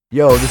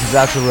Yo, this is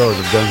Axl Rose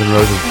of Guns N'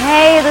 Roses.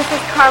 Hey, this is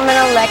Carmen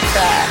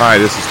Electra. Hi,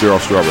 this is Daryl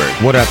Strawberry.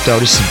 What up,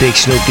 though? This is Big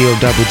Snoop D-O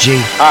Double G.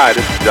 Hi,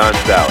 this is John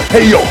Sally.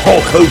 Hey, yo,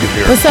 Hulk Hogan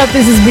here. What's up?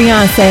 This is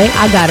Beyonce.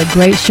 I got a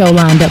great show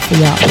lined up for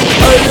y'all.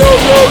 Hey,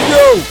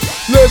 yo.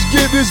 Let's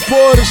get this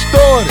party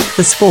started.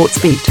 The Sports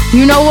Beat.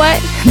 You know what?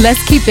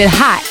 Let's keep it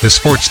hot. The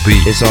Sports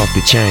Beat. It's off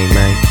the chain,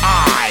 man.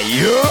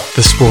 Yeah.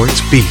 The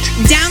Sports Beat.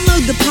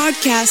 Download the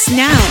podcast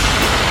now.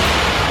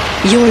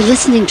 You're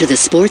listening to The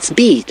Sports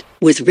Beat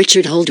with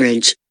Richard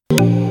Holdridge.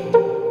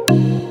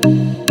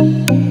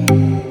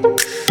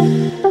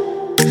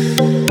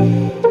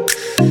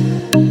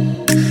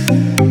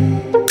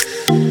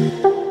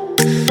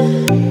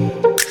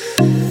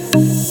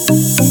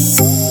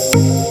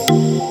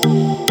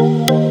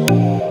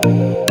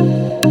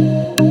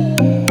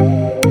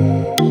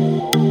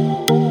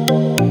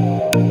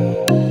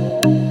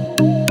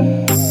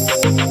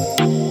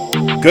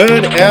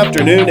 Good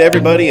afternoon,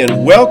 everybody,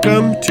 and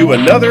welcome to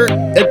another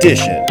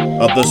edition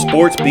of the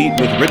Sports Beat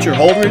with Richard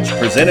Holdridge,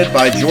 presented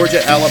by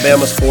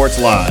Georgia-Alabama Sports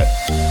Live.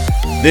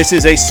 This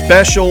is a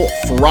special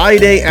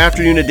Friday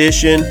afternoon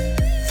edition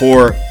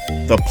for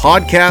the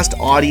podcast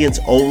audience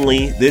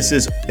only. This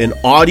is an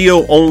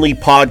audio-only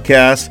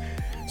podcast,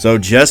 so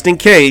just in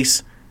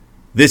case,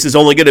 this is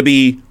only going to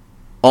be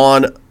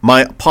on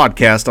my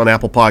podcast on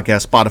Apple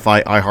Podcasts,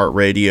 Spotify,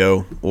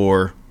 iHeartRadio,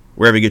 or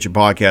wherever you get your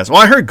podcasts. Well,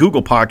 I heard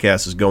Google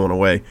Podcasts is going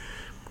away.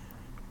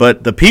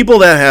 But the people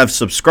that have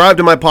subscribed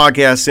to my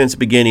podcast since the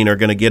beginning are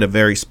going to get a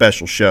very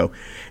special show.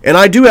 And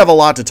I do have a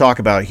lot to talk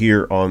about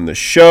here on the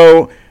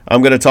show.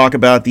 I'm going to talk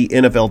about the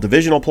NFL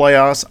divisional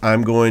playoffs.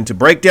 I'm going to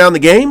break down the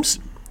games.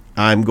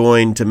 I'm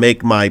going to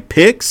make my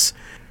picks.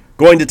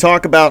 Going to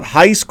talk about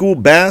high school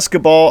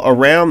basketball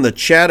around the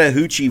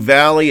Chattahoochee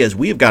Valley, as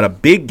we've got a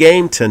big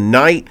game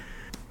tonight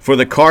for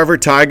the Carver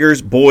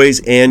Tigers,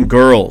 boys and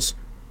girls.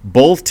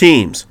 Both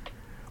teams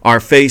are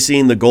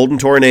facing the Golden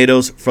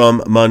Tornadoes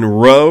from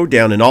Monroe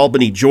down in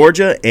Albany,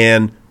 Georgia,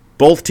 and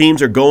both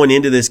teams are going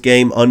into this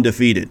game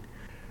undefeated.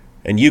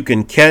 And you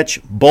can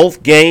catch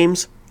both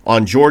games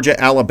on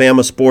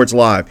Georgia-Alabama Sports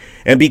Live.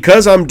 And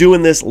because I'm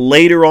doing this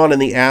later on in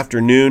the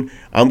afternoon,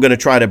 I'm going to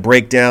try to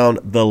break down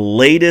the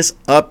latest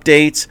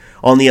updates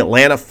on the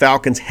Atlanta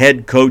Falcons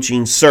head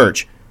coaching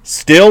search.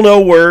 Still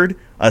no word,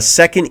 a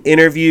second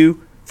interview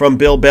from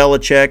Bill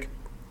Belichick.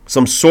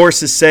 Some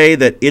sources say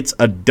that it's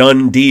a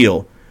done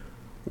deal.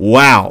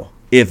 Wow,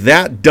 if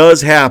that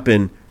does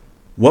happen,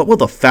 what will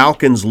the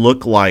Falcons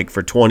look like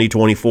for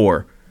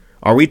 2024?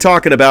 Are we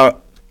talking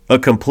about a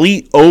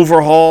complete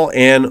overhaul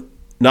and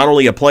not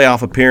only a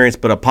playoff appearance,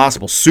 but a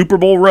possible Super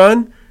Bowl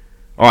run?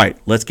 All right,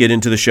 let's get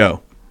into the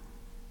show.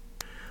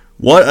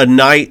 What a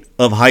night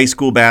of high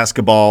school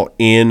basketball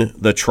in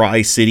the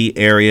Tri-City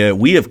area.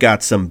 We have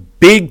got some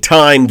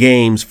big-time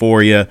games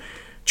for you.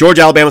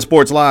 Georgia-Alabama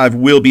Sports Live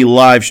will be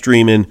live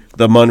streaming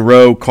the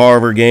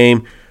Monroe-Carver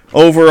game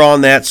over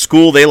on that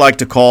school they like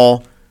to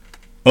call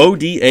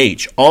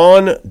ODH,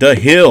 on the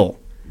Hill.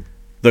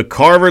 The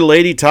Carver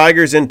Lady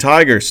Tigers and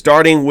Tigers,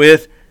 starting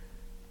with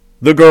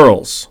the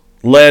girls,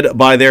 led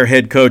by their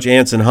head coach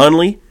Anson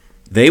Hunley.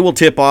 They will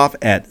tip off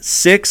at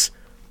 6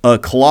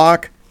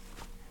 o'clock.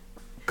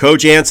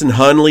 Coach Anson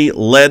Hunley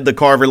led the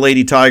Carver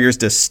Lady Tigers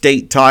to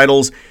state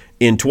titles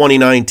in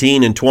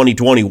 2019 and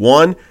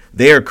 2021.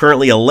 They are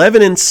currently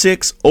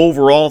 11-6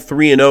 overall,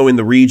 3-0 in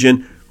the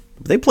region.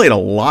 They played a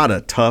lot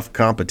of tough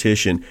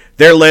competition.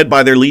 They're led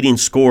by their leading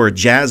scorer,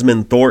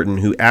 Jasmine Thornton,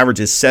 who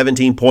averages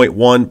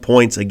 17.1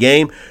 points a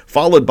game,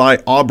 followed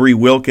by Aubrey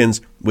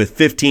Wilkins with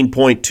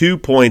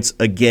 15.2 points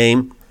a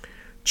game.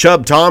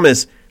 Chubb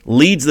Thomas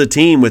leads the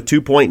team with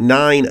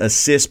 2.9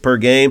 assists per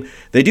game.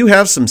 They do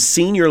have some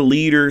senior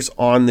leaders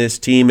on this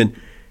team, and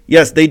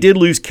yes, they did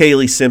lose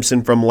Kaylee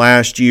Simpson from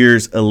last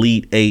year's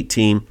Elite 8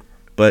 team.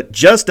 But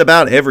just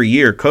about every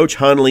year, Coach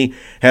Hunley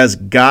has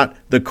got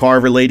the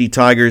Carver Lady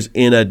Tigers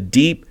in a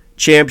deep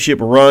championship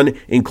run,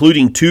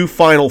 including 2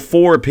 Final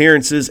Four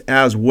appearances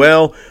as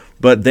well.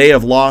 But they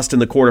have lost in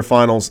the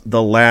quarterfinals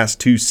the last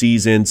 2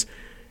 seasons.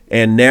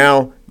 And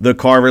now the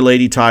Carver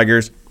Lady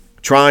Tigers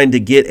trying to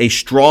get a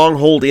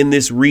stronghold in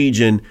this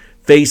region,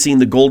 facing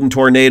the Golden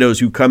Tornadoes,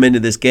 who come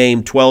into this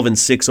game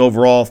 12-6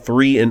 overall,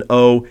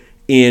 3-0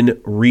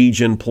 in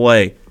region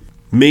play.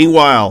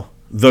 Meanwhile,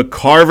 the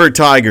Carver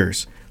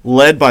Tigers,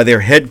 led by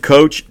their head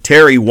coach,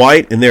 Terry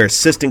White, and their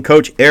assistant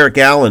coach, Eric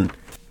Allen.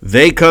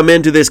 They come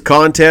into this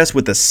contest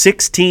with a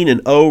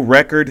 16-0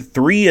 record,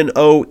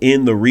 3-0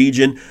 in the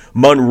region.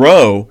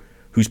 Monroe,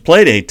 who's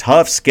played a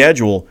tough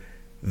schedule,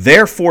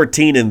 they're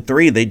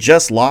 14-3. They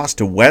just lost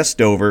to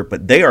Westover,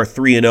 but they are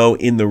 3-0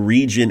 in the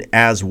region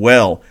as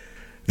well.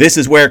 This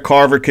is where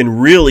Carver can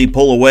really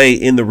pull away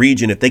in the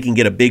region if they can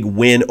get a big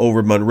win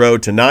over Monroe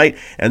tonight.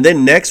 And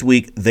then next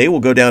week, they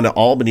will go down to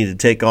Albany to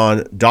take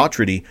on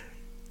Daughtry.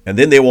 And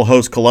then they will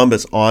host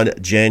Columbus on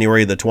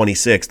January the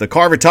 26th. The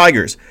Carver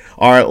Tigers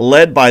are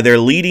led by their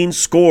leading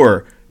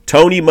scorer,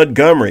 Tony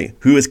Montgomery,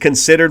 who is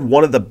considered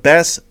one of the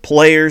best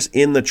players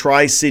in the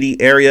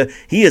Tri-City area.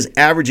 He is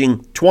averaging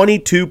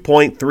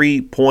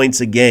 22.3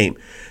 points a game.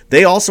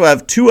 They also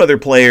have 2 other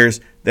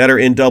players that are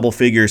in double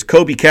figures.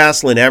 Kobe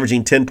Castlin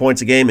averaging 10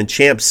 points a game, and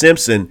Champ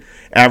Simpson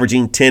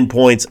averaging 10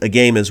 points a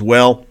game as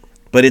well.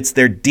 But it's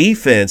their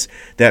defense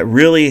that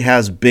really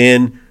has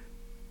been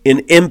an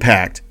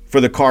impact for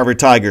the Carver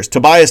Tigers.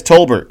 Tobias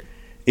Tolbert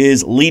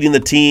is leading the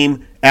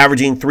team,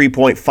 averaging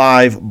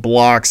 3.5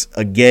 blocks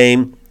a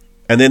game.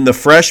 And then the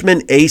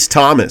freshman Ace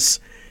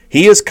Thomas,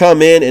 he has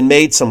come in and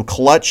made some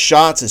clutch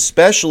shots,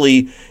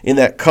 especially in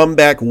that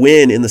comeback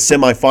win in the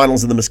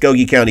semifinals of the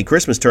Muskogee County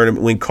Christmas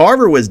Tournament. When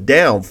Carver was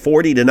down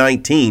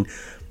 40-19,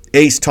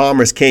 Ace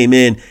Thomas came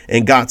in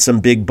and got some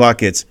big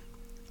buckets.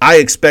 I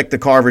expect the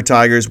Carver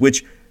Tigers,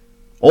 which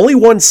only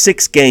won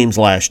 6 games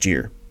last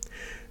year,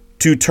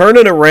 to turn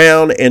it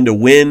around and to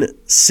win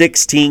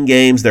 16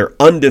 games. They're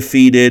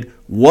undefeated.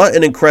 What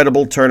an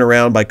incredible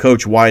turnaround by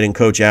Coach White and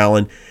Coach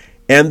Allen.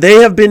 And they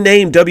have been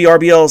named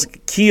WRBL's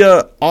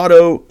Kia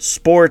Auto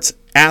Sports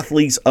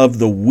Athletes of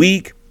the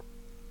Week.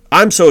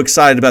 I'm so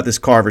excited about this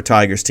Carver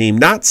Tigers team.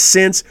 Not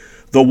since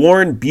the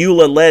Warren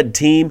Beulah-led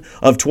team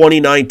of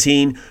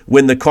 2019,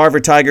 when the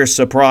Carver Tigers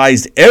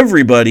surprised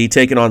everybody,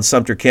 taking on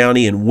Sumter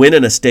County and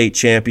winning a state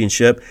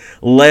championship,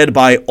 led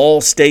by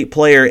all-state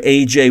player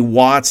A.J.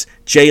 Watts,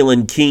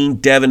 Jalen Keene,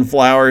 Devin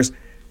Flowers.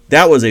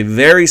 That was a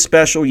very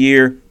special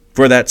year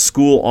for that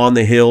school on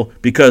the hill,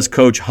 because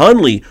Coach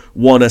Hunley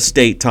won a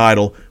state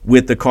title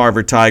with the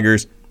Carver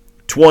Tigers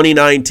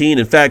 2019.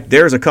 In fact,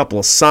 there's a couple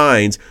of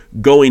signs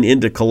going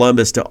into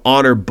Columbus to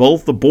honor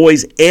both the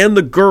boys and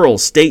the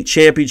girls state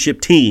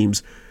championship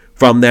teams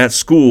from that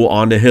school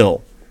on the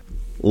hill.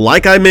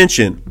 Like I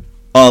mentioned,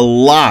 a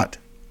lot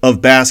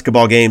of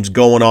basketball games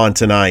going on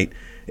tonight,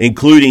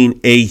 including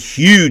a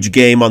huge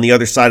game on the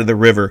other side of the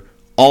river.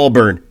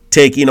 Auburn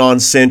taking on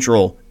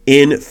Central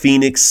in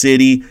Phoenix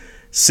City.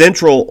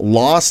 Central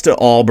lost to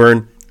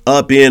Auburn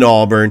up in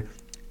Auburn.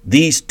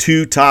 These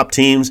two top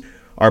teams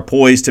are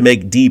poised to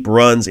make deep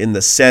runs in the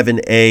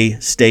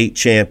 7A state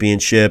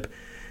championship.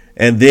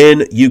 And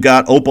then you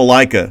got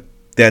Opelika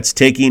that's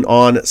taking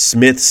on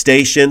Smith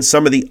Station.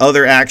 Some of the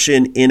other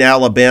action in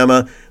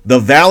Alabama, the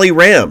Valley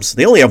Rams,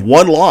 they only have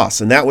one loss,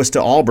 and that was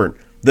to Auburn.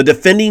 The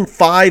defending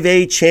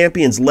 5A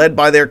champions, led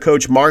by their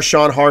coach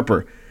Marshawn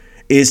Harper,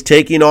 is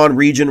taking on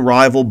region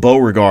rival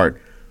Beauregard.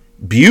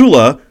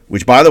 Beulah,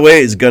 which, by the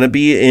way, is going to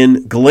be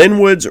in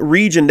Glenwood's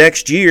region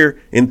next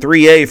year in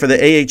 3A for the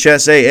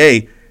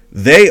AHSAA,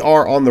 they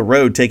are on the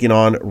road taking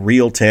on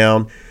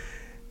Reeltown.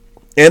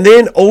 And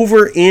then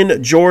over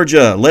in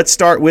Georgia, let's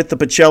start with the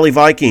Pacelli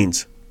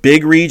Vikings.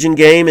 Big region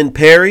game in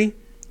Perry,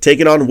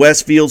 taking on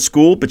Westfield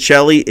School.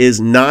 Pacelli is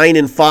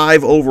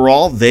 9-5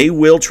 overall. They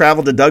will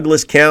travel to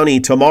Douglas County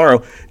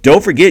tomorrow.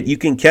 Don't forget, you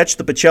can catch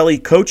the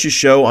Pacelli Coaches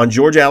Show on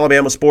Georgia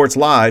Alabama Sports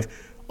Live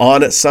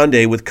on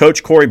Sunday with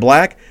Coach Corey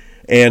Black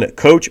and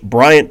Coach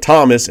Bryant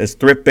Thomas, as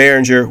Thrip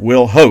Behringer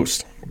will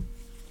host.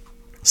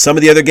 Some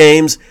of the other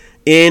games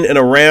in and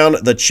around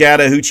the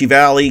Chattahoochee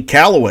Valley.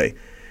 Callaway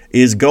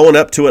is going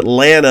up to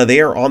Atlanta. They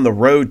are on the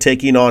road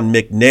taking on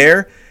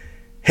McNair.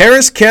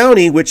 Harris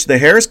County, which the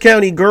Harris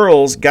County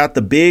girls got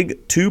the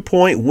big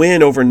 2-point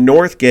win over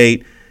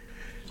Northgate.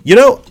 You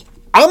know,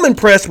 I'm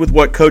impressed with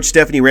what Coach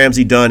Stephanie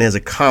Ramsey Dunn has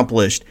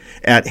accomplished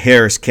at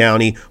Harris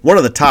County, one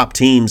of the top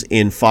teams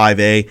in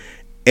 5A.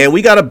 And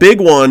we got a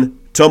big one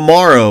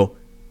tomorrow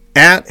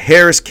at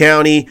Harris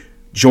County.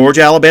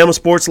 Georgia Alabama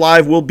Sports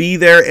Live will be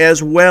there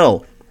as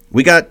well.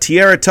 We got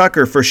Tiara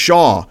Tucker for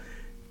Shaw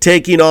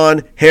taking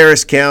on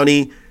Harris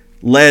County,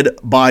 led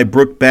by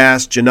Brooke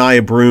Bass,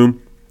 Janiyah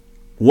Broom.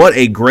 What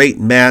a great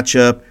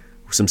matchup.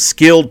 Some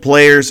skilled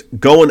players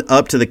going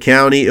up to the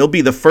county. It'll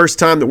be the first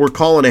time that we're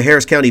calling a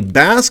Harris County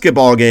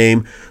basketball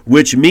game,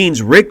 which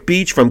means Rick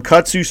Beach from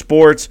Kutsu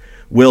Sports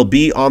will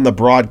be on the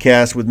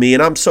broadcast with me,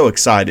 and I'm so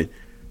excited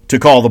to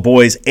call the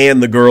boys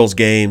and the girls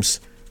games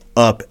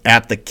up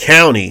at the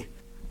county.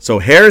 So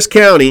Harris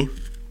County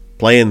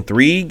playing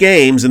 3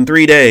 games in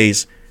 3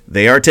 days.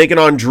 They are taking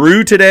on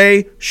Drew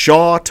today,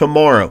 Shaw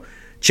tomorrow.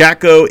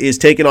 Chaco is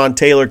taking on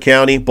Taylor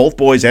County, both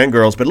boys and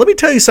girls. But let me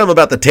tell you something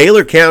about the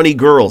Taylor County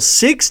girls.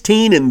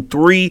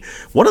 16-3.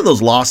 One of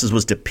those losses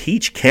was to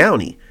Peach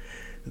County.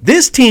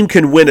 This team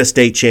can win a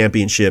state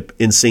championship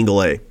in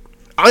single A.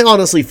 I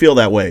honestly feel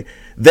that way.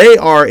 They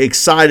are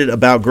excited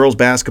about girls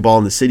basketball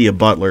in the city of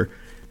Butler.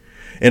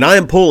 And I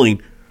am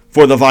pulling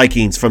for the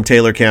Vikings from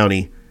Taylor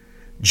County.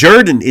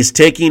 Jordan is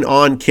taking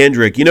on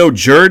Kendrick. You know,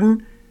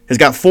 Jordan has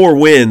got 4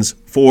 wins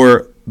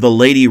for the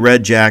Lady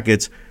Red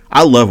Jackets.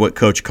 I love what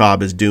Coach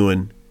Cobb is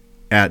doing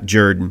at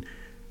Jordan.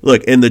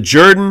 Look, in the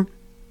Jordan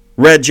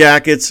Red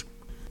Jackets,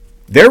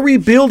 they're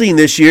rebuilding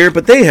this year,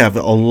 but they have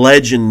a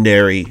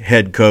legendary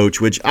head coach,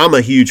 which I'm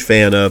a huge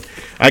fan of.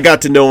 I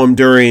got to know him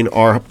during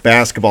our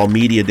basketball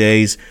media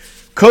days.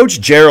 Coach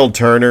Gerald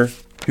Turner,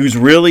 who's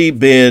really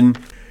been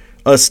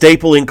a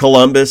staple in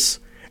Columbus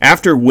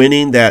after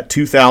winning that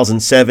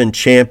 2007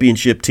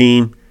 championship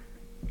team.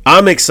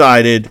 I'm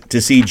excited to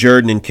see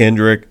Jordan and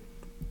Kendrick.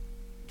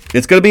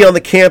 It's going to be on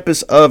the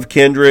campus of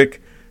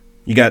Kendrick.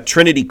 You got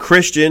Trinity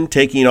Christian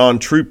taking on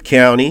Troup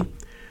County.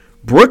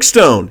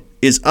 Brookstone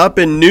is up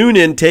in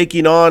Noonan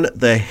taking on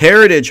the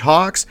Heritage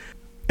Hawks.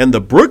 And the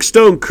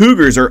Brookstone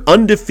Cougars are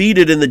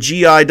undefeated in the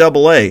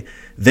GIAA.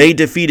 They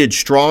defeated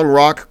Strong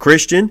Rock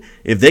Christian.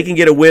 If they can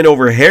get a win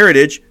over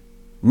Heritage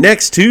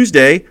next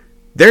Tuesday,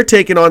 they're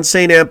taking on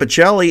St. Anne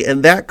Pacelli,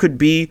 and that could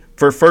be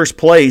for first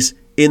place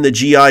in the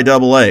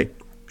GIAA.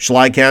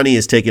 Schley County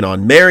is taking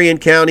on Marion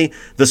County.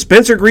 The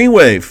Spencer Green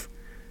Wave,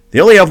 they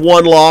only have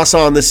one loss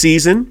on the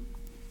season,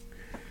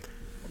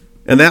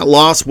 and that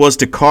loss was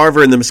to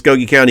Carver in the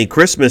Muskogee County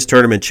Christmas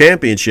Tournament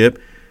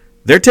Championship.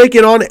 They're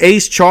taking on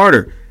Ace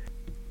Charter.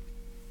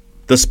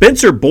 The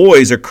Spencer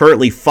boys are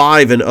currently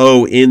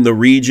 5-0 in the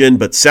region,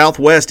 but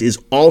Southwest is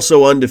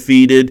also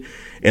undefeated,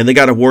 and they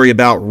got to worry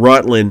about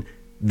Rutland.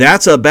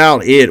 That's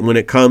about it when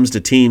it comes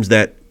to teams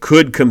that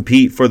could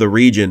compete for the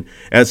region.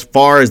 As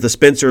far as the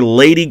Spencer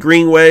Lady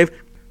Green Wave,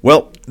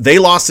 well, they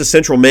lost to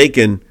Central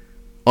Macon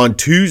on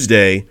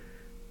Tuesday,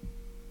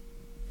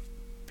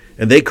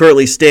 and they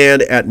currently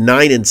stand at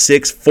 9-6,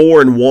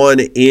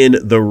 4-1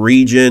 in the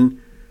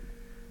region.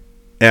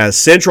 As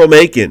Central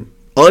Macon,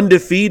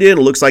 undefeated,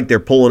 looks like they're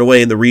pulling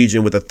away in the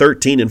region with a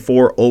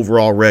 13-4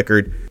 overall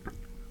record.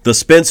 The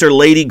Spencer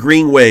Lady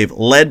Green Wave,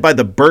 led by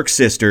the Burke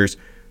sisters,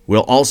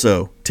 will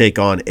also take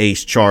on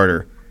Ace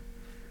Charter.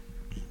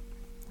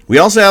 We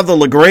also have the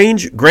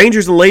LaGrange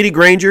Grangers and Lady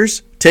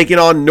Grangers taking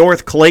on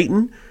North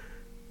Clayton.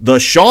 The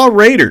Shaw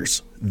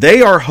Raiders, they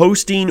are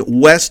hosting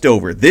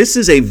Westover. This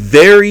is a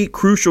very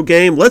crucial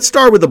game. Let's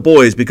start with the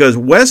boys because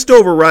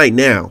Westover right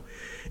now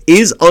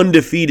is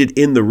undefeated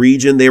in the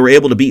region. They were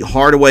able to beat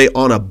Hardaway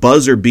on a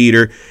buzzer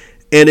beater.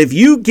 And if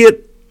you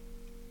get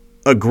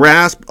a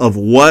grasp of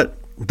what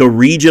the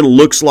region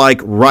looks like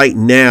right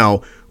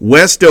now,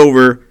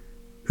 Westover,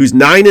 who's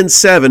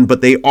 9-7, but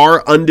they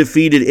are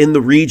undefeated in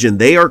the region.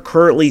 They are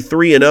currently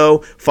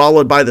 3-0,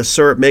 followed by the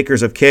Syrup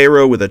Makers of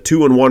Cairo with a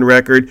 2-1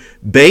 record.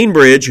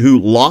 Bainbridge, who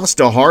lost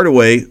to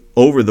Hardaway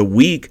over the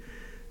week,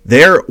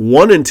 they're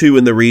 1-2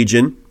 in the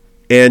region.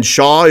 And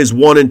Shaw is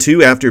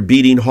 1-2 after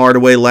beating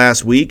Hardaway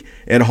last week.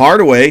 And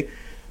Hardaway,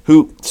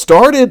 who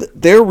started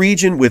their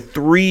region with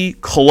 3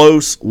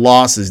 close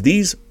losses.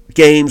 These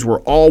games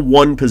were all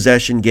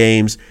one-possession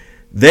games.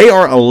 They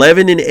are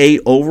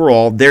 11-8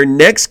 overall. Their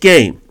next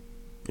game,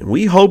 and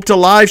we hope to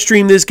live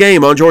stream this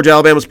game on Georgia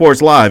Alabama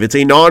Sports Live. It's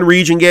a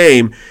non-region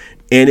game,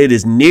 and it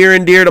is near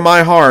and dear to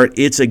my heart.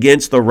 It's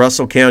against the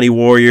Russell County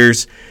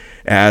Warriors.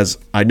 As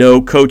I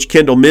know Coach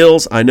Kendall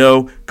Mills, I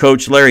know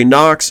Coach Larry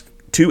Knox,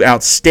 2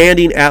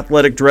 outstanding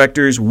athletic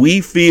directors.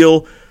 We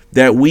feel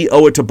that we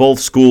owe it to both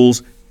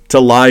schools to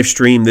live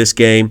stream this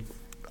game.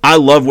 I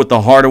love what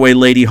the Hardaway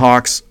Lady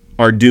Hawks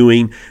are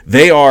doing.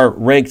 They are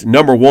ranked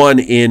number 1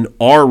 in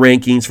our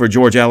rankings for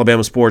Georgia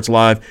Alabama Sports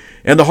Live.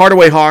 And the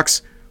Hardaway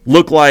Hawks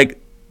look like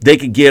they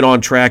could get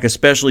on track,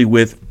 especially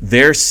with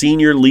their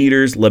senior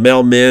leaders,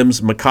 Lamel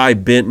Mims,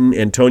 Makai Benton,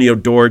 Antonio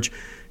Dorch,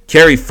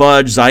 Kerry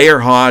Fudge, Zaire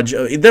Hodge.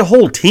 The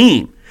whole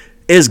team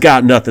has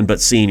got nothing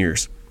but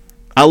seniors.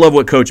 I love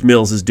what Coach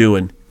Mills is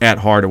doing at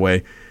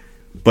Hardaway.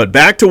 But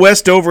back to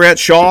Westover at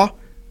Shaw.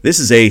 This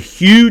is a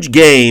huge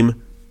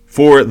game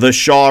for the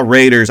Shaw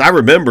Raiders. I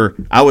remember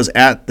I was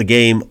at the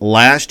game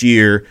last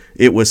year.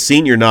 It was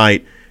senior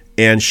night,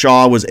 and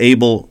Shaw was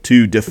able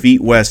to defeat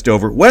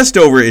Westover.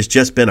 Westover has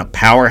just been a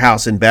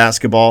powerhouse in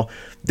basketball.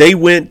 They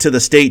went to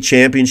the state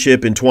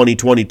championship in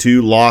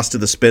 2022, lost to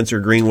the Spencer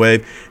Green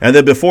Wave. And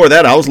then before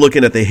that, I was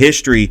looking at the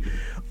history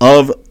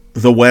of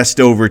the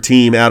Westover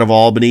team out of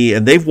Albany,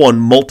 and they've won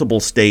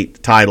multiple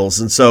state titles.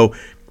 And so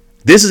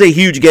this is a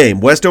huge game.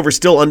 Westover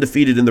still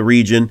undefeated in the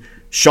region.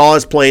 Shaw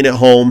is playing at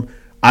home.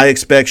 I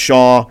expect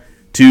Shaw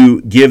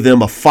to give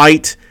them a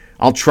fight.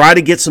 I'll try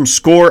to get some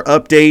score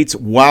updates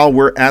while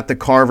we're at the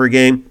Carver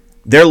game.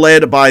 They're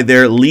led by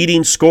their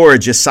leading scorer,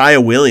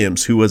 Josiah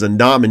Williams, who was a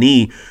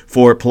nominee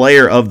for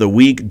Player of the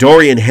Week.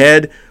 Dorian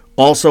Head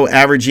also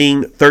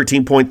averaging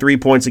 13.3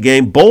 points a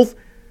game. Both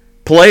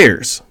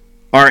players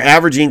are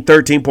averaging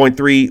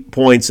 13.3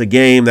 points a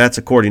game. That's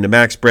according to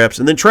Max Preps.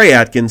 And then Trey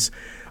Atkins.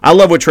 I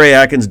love what Trey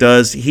Atkins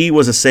does. He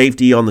was a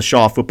safety on the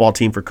Shaw football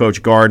team for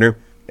Coach Gardner.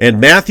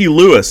 And Matthew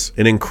Lewis,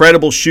 an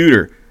incredible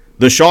shooter.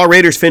 The Shaw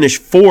Raiders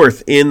finished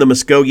 4th in the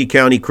Muskogee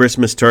County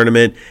Christmas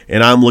Tournament,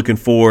 and I'm looking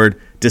forward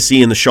to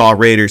seeing the Shaw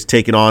Raiders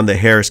taking on the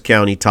Harris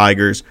County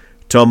Tigers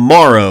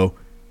tomorrow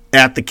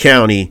at the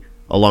county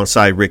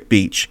alongside Rick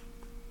Beach.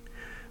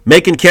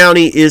 Macon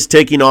County is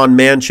taking on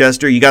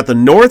Manchester. You got the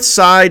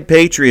Northside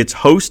Patriots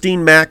hosting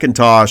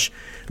McIntosh.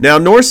 Now,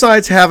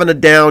 Northside's having a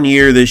down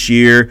year this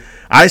year.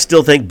 I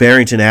still think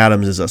Barrington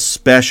Adams is a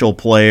special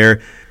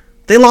player.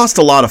 They lost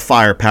a lot of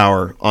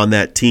firepower on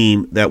that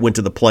team that went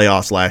to the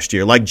playoffs last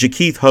year, like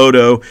Jakeith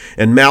Hodo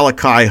and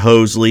Malachi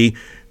Hosley.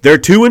 They're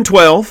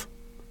 2-12,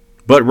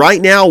 but right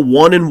now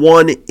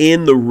 1-1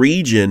 in the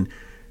region.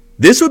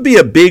 This would be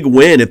a big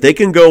win if they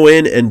can go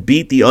in and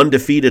beat the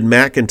undefeated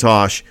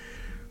McIntosh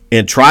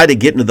and try to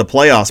get into the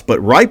playoffs. But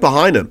right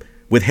behind them,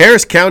 with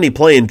Harris County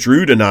playing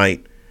Drew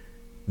tonight,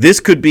 this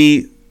could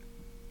be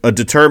a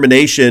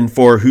determination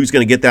for who's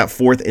going to get that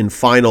 4th and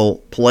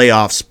final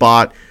playoff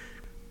spot.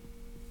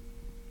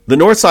 The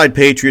Northside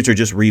Patriots are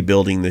just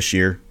rebuilding this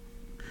year.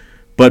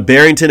 But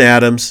Barrington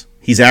Adams,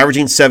 He's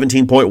averaging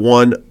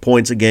 17.1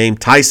 points a game.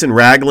 Tyson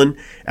Ragland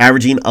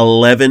averaging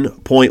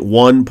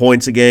 11.1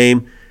 points a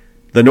game.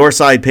 The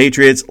Northside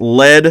Patriots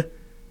led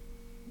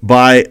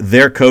by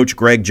their coach,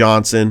 Greg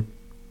Johnson.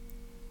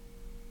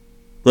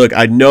 Look,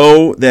 I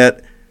know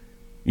that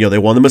they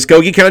won the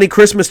Muskogee County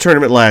Christmas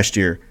Tournament last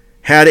year.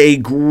 Had a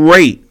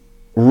great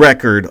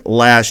record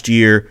last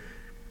year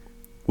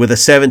with a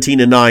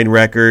 17-9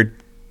 record.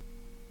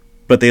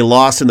 But they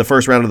lost in the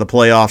first round of the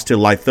playoffs to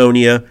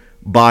Lithonia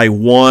by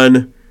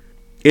 1.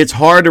 It's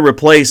hard to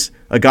replace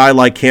a guy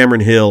like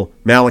Cameron Hill,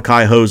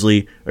 Malachi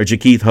Hosley, or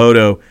Jakeith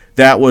Hodo.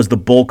 That was the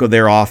bulk of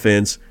their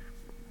offense.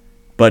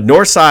 But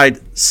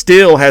Northside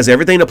still has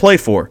everything to play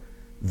for.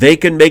 They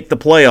can make the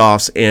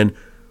playoffs, and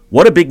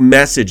what a big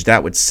message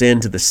that would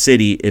send to the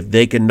city if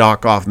they can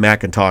knock off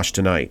McIntosh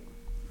tonight.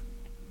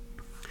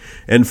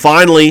 And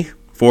finally,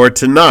 for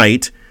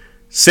tonight,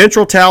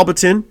 Central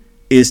Talbotton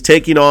is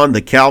taking on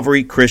the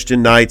Calvary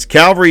Christian Knights.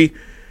 Calvary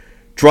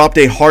dropped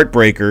a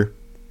heartbreaker.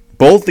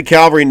 Both the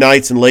Calvary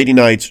Knights and Lady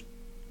Knights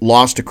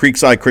lost to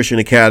Creekside Christian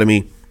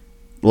Academy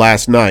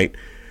last night.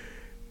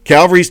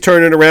 Calvary's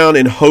turning around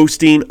and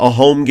hosting a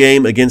home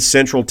game against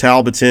Central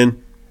Talbotton.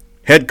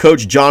 Head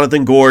coach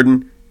Jonathan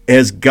Gordon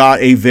has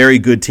got a very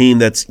good team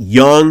that's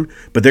young,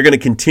 but they're going to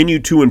continue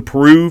to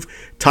improve.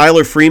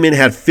 Tyler Freeman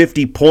had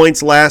 50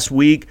 points last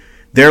week.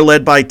 They're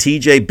led by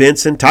TJ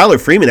Benson. Tyler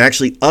Freeman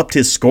actually upped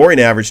his scoring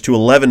average to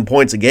 11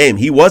 points a game.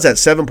 He was at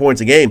 7 points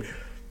a game.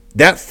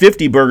 That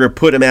 50-burger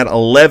put him at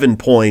 11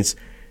 points,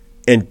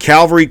 and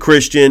Calvary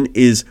Christian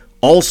is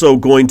also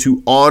going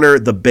to honor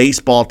the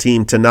baseball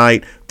team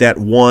tonight that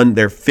won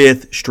their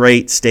 5th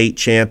straight state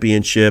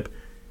championship.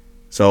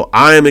 So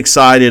I am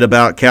excited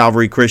about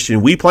Calvary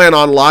Christian. We plan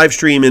on live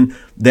streaming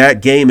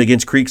that game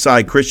against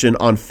Creekside Christian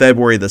on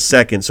February the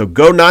 2nd. So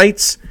go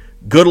Knights.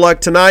 Good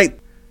luck tonight.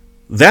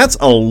 That's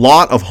a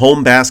lot of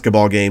home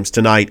basketball games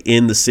tonight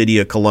in the city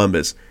of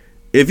Columbus.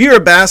 If you're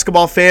a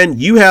basketball fan,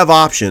 you have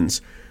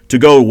options to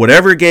go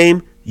whatever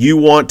game you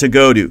want to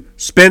go to.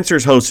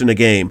 Spencer's hosting a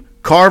game.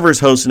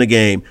 Carver's hosting a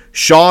game.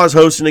 Shaw's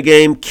hosting a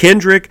game.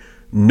 Kendrick,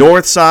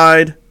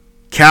 Northside,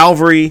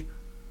 Calvary.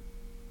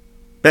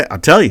 I'll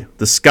tell you,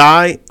 the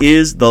sky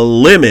is the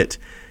limit.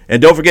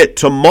 And don't forget,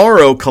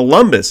 tomorrow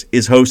Columbus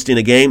is hosting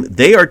a game.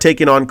 They are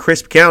taking on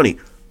Crisp County.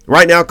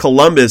 Right now,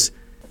 Columbus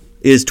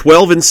is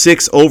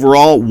 12-6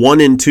 overall,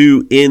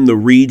 1-2 in the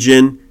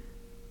region.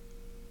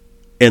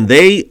 And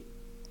they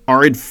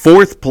are in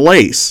 4th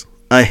place,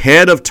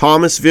 ahead of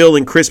Thomasville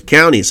and Crisp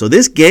County. So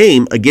this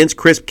game against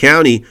Crisp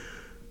County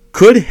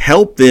could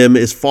help them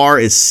as far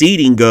as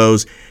seeding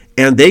goes,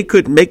 and they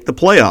could make the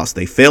playoffs.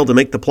 They failed to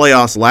make the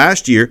playoffs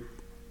last year.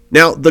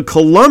 Now, the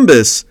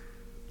Columbus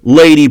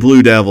Lady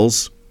Blue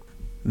Devils,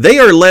 they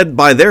are led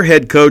by their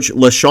head coach,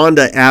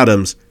 LaShonda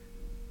Adams.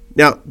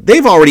 Now,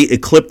 they've already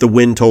eclipsed the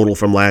win total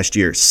from last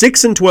year.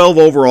 6-12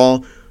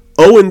 overall,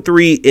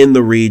 0-3 in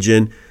the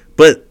region,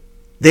 but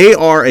they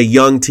are a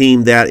young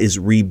team that is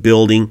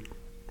rebuilding.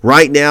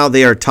 Right now,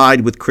 they are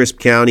tied with Crisp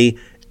County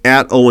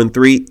at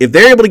 0-3. If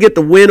they're able to get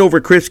the win over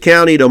Crisp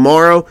County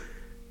tomorrow,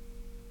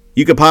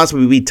 you could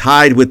possibly be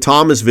tied with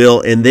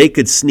Thomasville, and they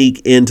could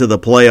sneak into the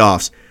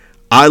playoffs.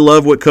 I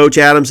love what Coach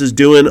Adams is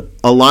doing.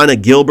 Alana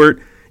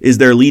Gilbert is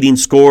their leading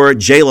scorer.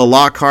 Jayla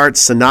Lockhart,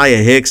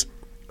 Sanaya Hicks,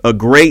 a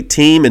great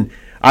team, and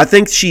I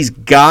think she's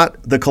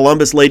got the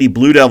Columbus Lady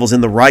Blue Devils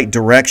in the right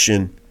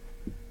direction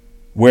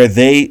where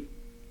they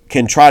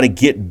can try to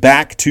get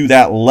back to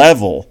that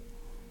level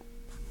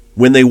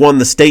when they won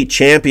the state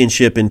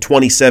championship in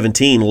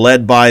 2017,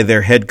 led by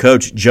their head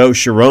coach, Joe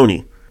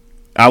Chironi.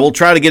 I will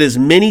try to get as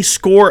many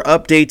score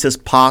updates as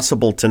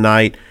possible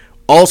tonight.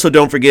 Also,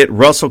 don't forget,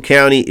 Russell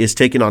County is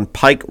taking on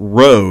Pike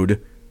Road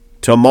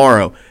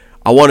tomorrow.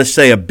 I want to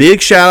say a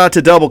big shout out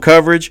to Double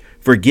Coverage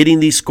for getting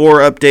these score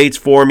updates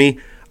for me.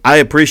 I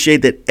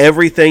appreciate that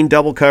everything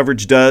Double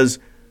Coverage does,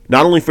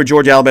 not only for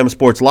Georgia Alabama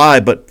Sports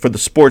Live, but for the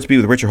Sports Beat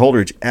with Richard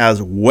Holdridge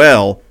as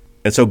well.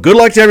 And so good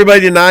luck to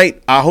everybody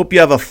tonight. I hope you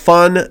have a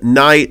fun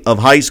night of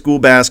high school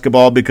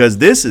basketball because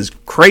this is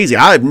crazy.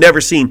 I have never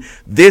seen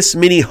this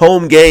many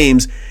home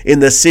games in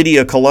the city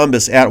of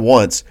Columbus at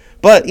once.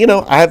 But,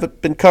 I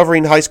haven't been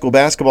covering high school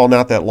basketball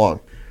not that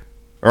long.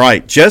 All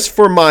right, just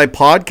for my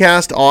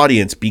podcast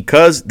audience,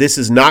 because this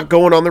is not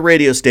going on the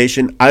radio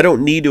station, I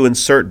don't need to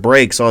insert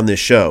breaks on this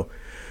show.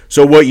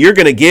 So what you're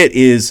going to get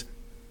is,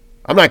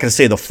 I'm not going to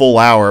say the full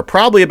hour,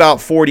 probably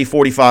about 40,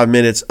 45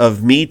 minutes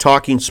of me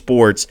talking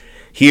sports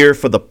here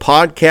for the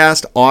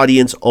podcast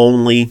audience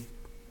only.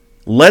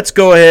 Let's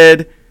go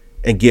ahead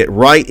and get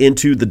right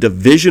into the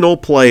divisional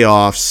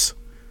playoffs.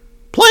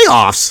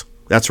 Playoffs!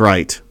 That's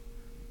right.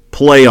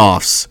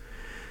 Playoffs.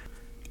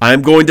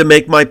 I'm going to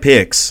make my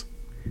picks.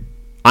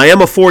 I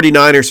am a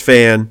 49ers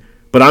fan,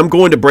 but I'm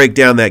going to break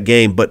down that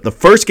game. But the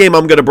first game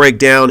I'm going to break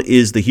down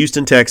is the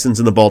Houston Texans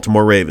and the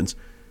Baltimore Ravens.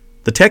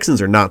 The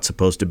Texans are not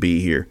supposed to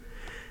be here.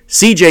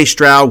 C.J.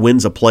 Stroud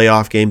wins a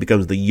playoff game,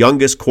 becomes the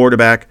youngest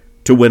quarterback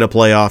to win a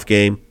playoff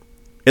game.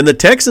 And the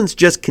Texans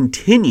just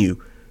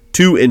continue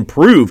to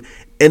improve.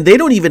 And they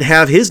don't even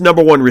have his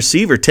number one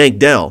receiver, Tank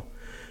Dell.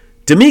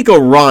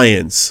 DeMeco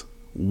Ryans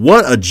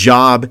what a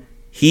job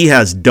he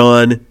has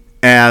done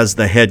as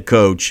the head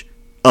coach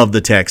of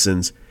the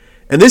Texans.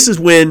 And this is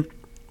when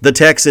the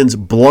Texans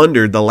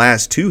blundered the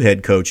last two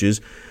head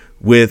coaches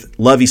with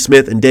Lovie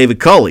Smith and David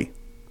Culley.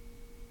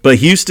 But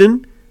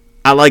Houston,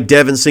 I like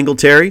Devin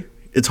Singletary.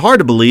 It's hard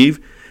to believe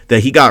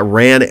that he got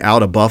ran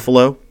out of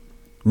Buffalo.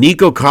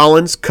 Nico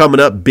Collins coming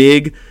up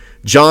big.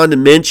 John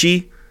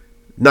Minchie,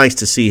 nice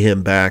to see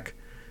him back.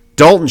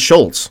 Dalton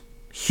Schultz,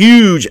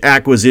 huge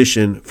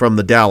acquisition from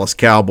the Dallas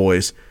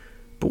Cowboys.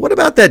 But what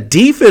about that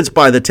defense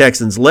by the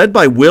Texans led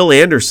by Will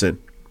Anderson?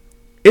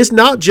 It's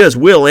not just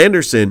Will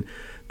Anderson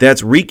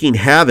that's wreaking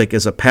havoc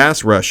as a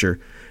pass rusher.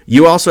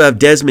 You also have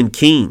Desmond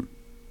Keene,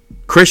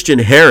 Christian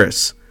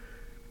Harris,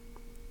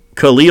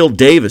 Khalil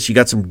Davis. You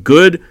got some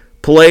good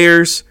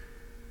players.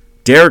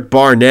 Derek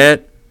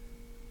Barnett.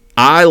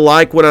 I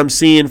like what I'm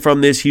seeing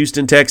from this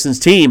Houston Texans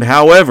team.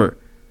 However,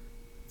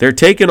 they're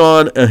taking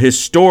on a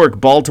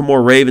historic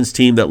Baltimore Ravens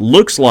team that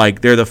looks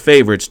like they're the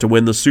favorites to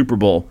win the Super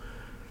Bowl.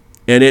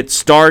 And it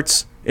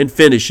starts and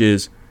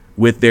finishes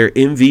with their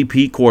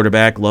MVP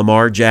quarterback,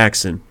 Lamar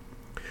Jackson.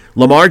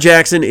 Lamar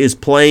Jackson is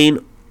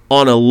playing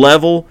on a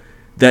level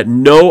that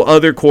no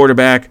other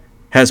quarterback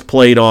has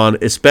played on,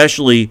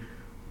 especially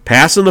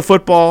passing the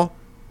football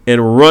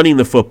and running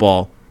the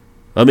football.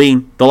 I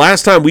mean, the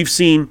last time we've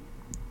seen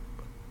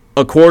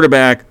a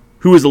quarterback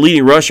who was the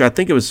leading rusher, I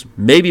think it was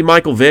maybe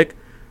Michael Vick,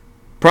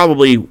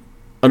 probably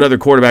another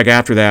quarterback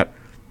after that.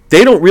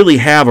 They don't really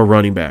have a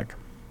running back.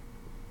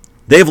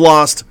 They've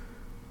lost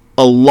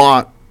a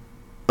lot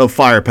of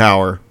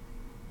firepower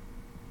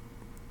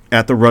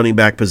at the running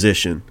back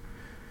position.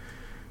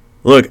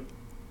 Look,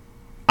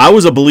 I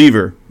was a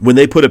believer when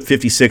they put up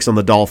 56 on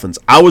the Dolphins.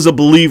 I was a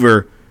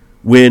believer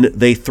when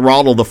they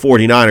throttled the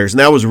 49ers, and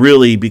that was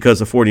really because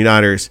the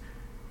 49ers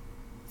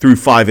threw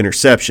 5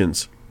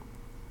 interceptions.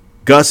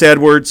 Gus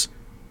Edwards,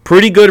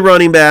 pretty good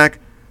running back,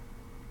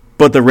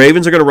 but the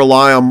Ravens are going to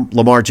rely on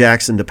Lamar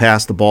Jackson to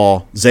pass the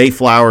ball. Zay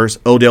Flowers,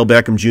 Odell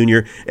Beckham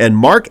Jr., and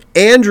Mark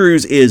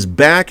Andrews is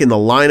back in the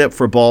lineup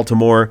for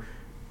Baltimore.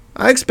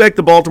 I expect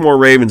the Baltimore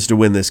Ravens to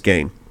win this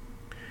game.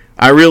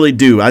 I really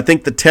do. I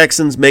think the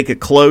Texans make it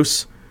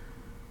close,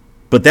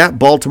 but that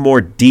Baltimore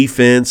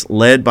defense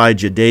led by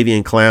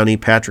Jadeveon Clowney,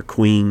 Patrick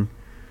Queen,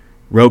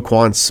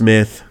 Roquan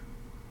Smith,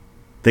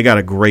 they got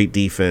a great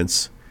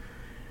defense.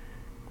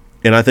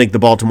 And I think the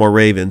Baltimore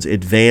Ravens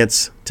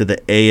advance to the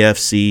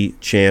AFC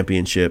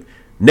Championship.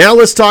 Now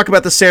let's talk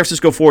about the San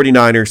Francisco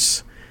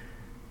 49ers.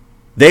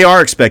 They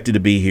are expected to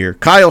be here.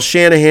 Kyle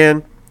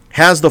Shanahan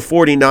has the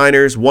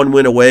 49ers one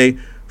win away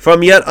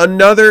from yet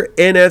another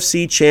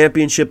NFC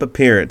Championship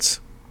appearance.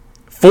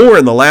 4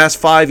 in the last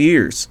 5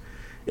 years.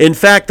 In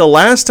fact, the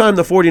last time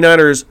the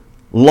 49ers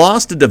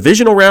lost a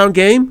divisional round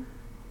game,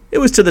 it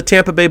was to the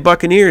Tampa Bay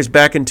Buccaneers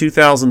back in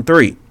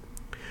 2003.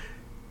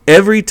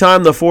 Every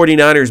time the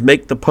 49ers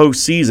make the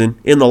postseason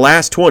in the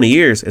last 20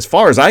 years, as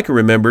far as I can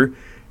remember,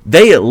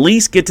 they at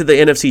least get to the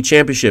NFC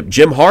Championship.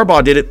 Jim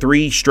Harbaugh did it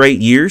 3 straight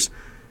years,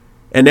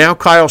 and now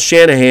Kyle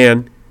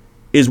Shanahan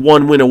is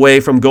 1 win away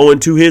from going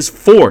to his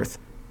 4th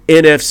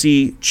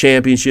NFC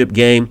Championship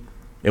game.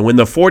 And when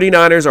the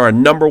 49ers are a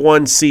number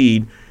 1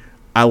 seed,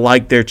 I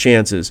like their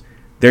chances.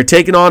 They're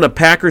taking on a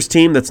Packers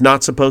team that's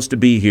not supposed to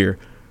be here.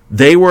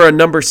 They were a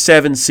number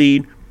 7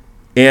 seed,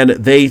 and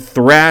they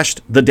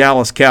thrashed the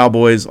Dallas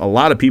Cowboys. A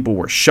lot of people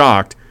were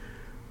shocked.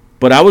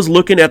 But I was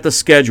looking at the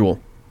schedule.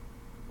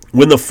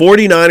 When the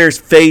 49ers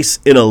face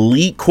an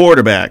elite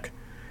quarterback,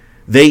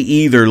 they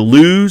either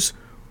lose,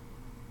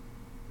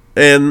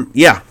 and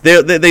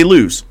they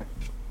lose.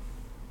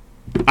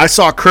 I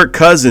saw Kirk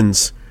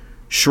Cousins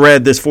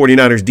shred this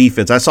 49ers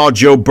defense. I saw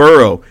Joe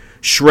Burrow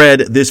shred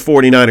this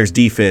 49ers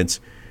defense.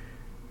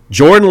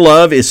 Jordan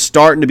Love is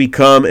starting to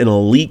become an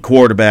elite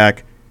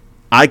quarterback.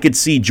 I could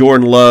see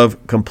Jordan Love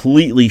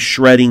completely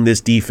shredding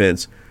this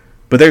defense.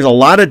 But there's a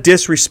lot of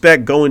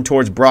disrespect going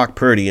towards Brock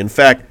Purdy. In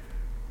fact,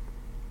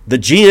 the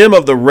GM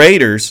of the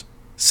Raiders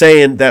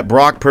saying that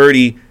Brock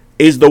Purdy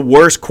is the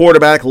worst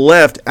quarterback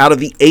left out of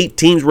the 8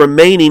 teams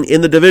remaining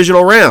in the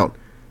divisional round.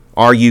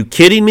 Are you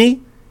kidding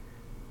me?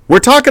 We're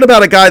talking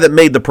about a guy that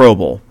made the Pro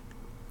Bowl.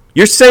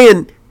 You're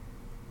saying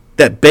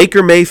that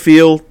Baker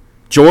Mayfield,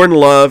 Jordan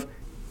Love,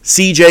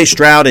 C.J.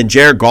 Stroud, and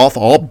Jared Goff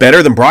all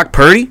better than Brock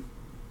Purdy?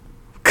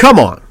 Come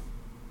on.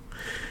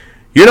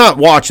 You're not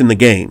watching the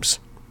games.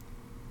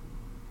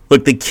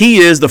 Look, the key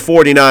is the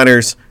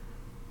 49ers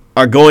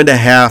are going to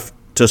have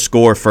to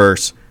score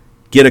first,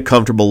 get a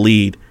comfortable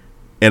lead,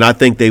 and I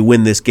think they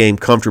win this game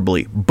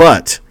comfortably.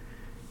 But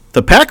if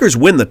the Packers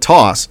win the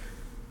toss,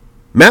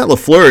 Matt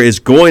LaFleur is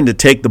going to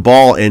take the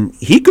ball, and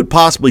he could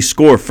possibly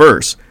score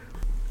first.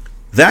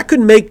 That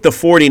could make the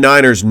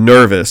 49ers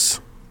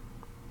nervous,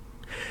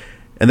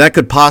 and that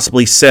could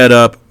possibly set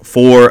up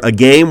for a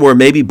game where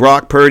maybe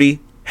Brock Purdy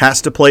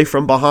has to play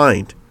from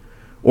behind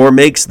or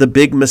makes the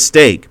big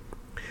mistake.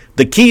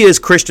 The key is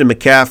Christian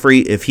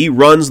McCaffrey. If he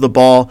runs the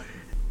ball,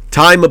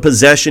 time of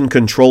possession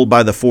controlled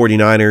by the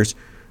 49ers,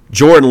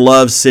 Jordan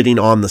Love sitting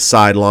on the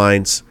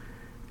sidelines,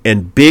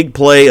 and big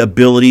play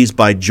abilities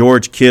by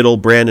George Kittle,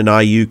 Brandon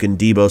Ayuk, and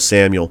Deebo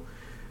Samuel.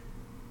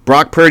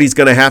 Brock Purdy's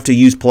going to have to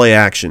use play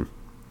action.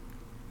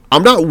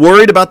 I'm not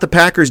worried about the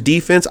Packers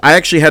defense. I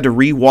actually had to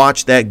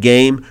rewatch that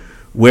game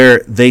where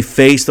they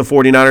faced the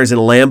 49ers in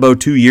Lambeau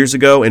 2 years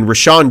ago, and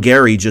Rashawn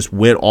Gary just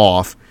went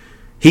off.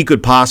 He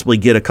could possibly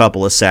get a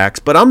couple of sacks,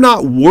 but I'm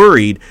not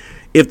worried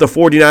if the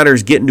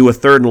 49ers get into a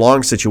third and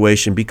long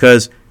situation,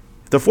 because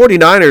if the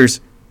 49ers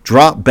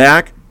drop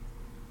back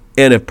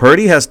and if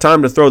Purdy has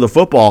time to throw the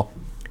football,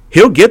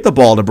 he'll get the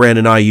ball to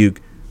Brandon Ayuk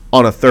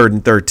on a 3rd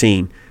and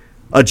 13,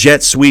 a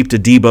jet sweep to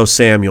Deebo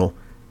Samuel.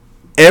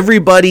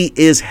 Everybody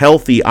is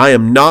healthy. I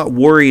am not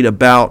worried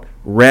about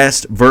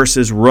rest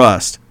versus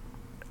rust.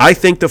 I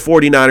think the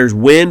 49ers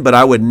win, but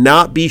I would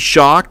not be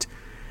shocked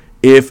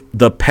if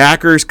the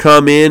Packers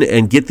come in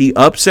and get the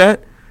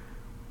upset.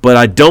 But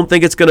I don't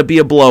think it's going to be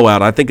a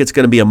blowout. I think it's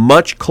going to be a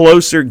much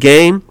closer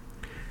game.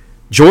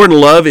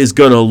 Jordan Love is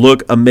going to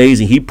look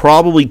amazing. He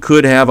probably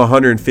could have a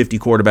 150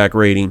 quarterback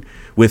rating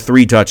with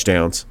 3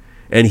 touchdowns,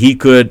 and he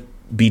could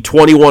be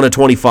 21 of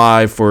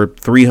 25 for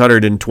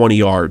 320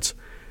 yards.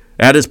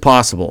 That is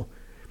possible.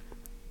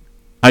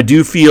 I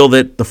do feel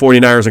that the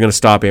 49ers are going to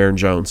stop Aaron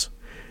Jones.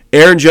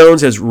 Aaron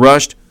Jones has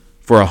rushed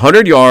for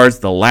 100 yards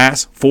the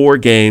last 4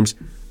 games.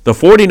 The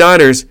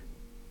 49ers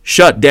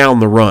shut down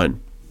the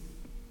run.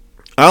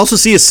 I also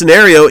see a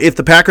scenario if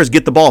the Packers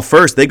get the ball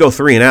first, they go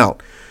 3 and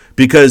out,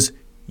 because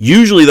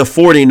usually the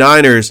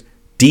 49ers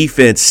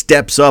defense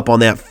steps up on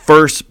that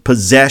first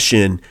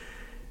possession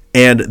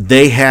and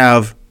they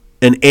have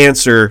an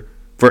answer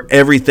for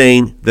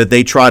everything that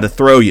they try to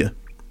throw you.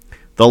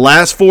 The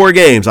last 4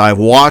 games, I've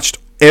watched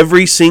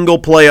every single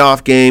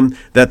playoff game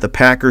that the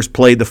Packers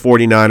played the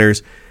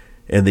 49ers,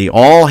 and they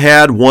all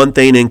had one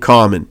thing in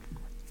common.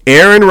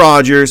 Aaron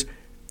Rodgers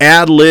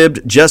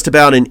ad-libbed just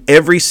about in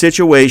every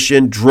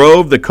situation,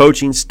 drove the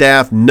coaching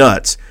staff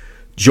nuts.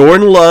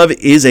 Jordan Love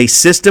is a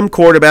system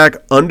quarterback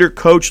under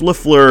Coach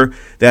LaFleur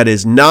that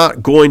is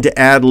not going to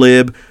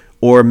ad-lib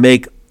or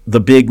make the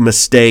big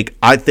mistake.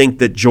 I think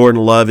that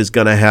Jordan Love is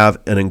going to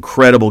have an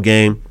incredible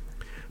game,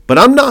 but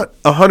I'm not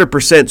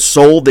 100%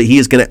 sold that he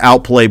is going to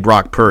outplay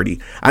Brock Purdy.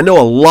 I know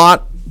a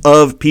lot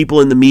of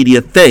people in the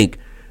media think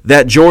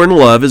that Jordan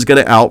Love is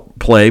going to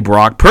outplay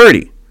Brock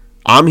Purdy.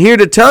 I'm here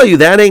to tell you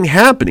that ain't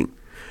happening.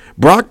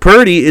 Brock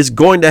Purdy is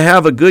going to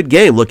have a good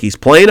game. Look, he's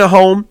playing at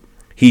home.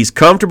 He's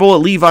comfortable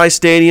at Levi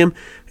Stadium.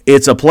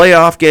 It's a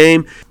playoff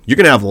game. You're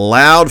going to have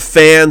loud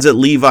fans at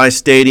Levi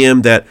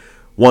Stadium that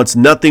wants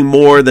nothing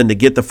more than to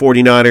get the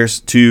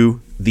 49ers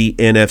to the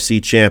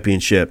NFC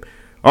Championship.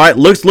 All right,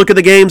 let's look at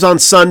the games on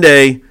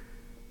Sunday.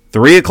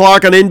 3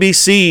 o'clock on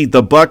NBC,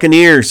 the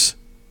Buccaneers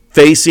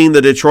facing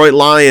the Detroit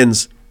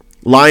Lions.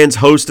 Lions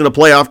hosting a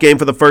playoff game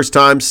for the first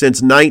time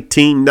since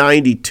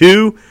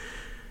 1992.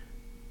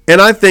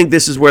 And I think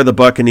this is where the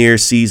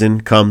Buccaneers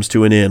season comes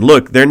to an end.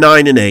 Look, they're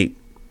 9-8.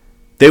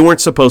 They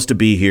weren't supposed to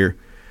be here.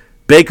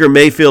 Baker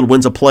Mayfield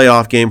wins a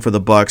playoff game for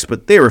the Bucs,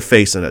 but they were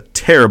facing a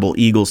terrible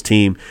Eagles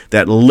team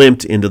that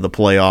limped into the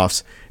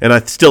playoffs. And I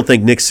still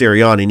think Nick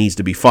Sirianni needs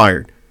to be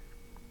fired.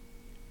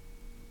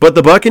 But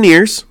the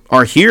Buccaneers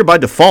are here by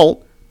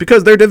default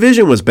because their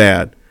division was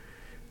bad.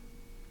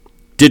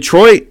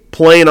 Detroit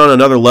playing on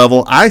another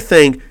level. I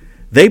think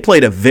they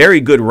played a very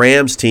good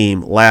Rams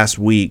team last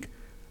week,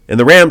 and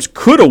the Rams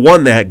could have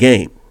won that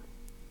game.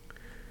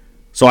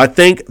 So I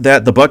think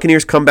that the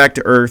Buccaneers come back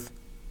to earth.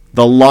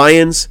 The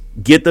Lions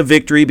get the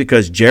victory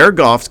because Jared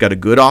Goff's got a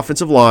good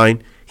offensive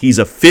line. He's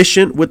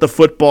efficient with the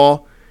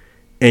football,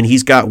 and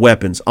he's got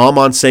weapons.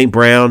 Amon St.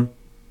 Brown,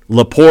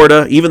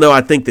 Laporta, even though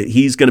I think that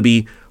he's going to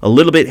be a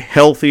little bit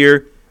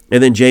healthier,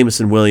 and then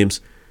Jameson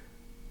Williams.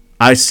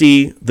 I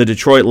see the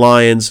Detroit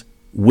Lions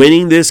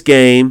winning this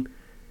game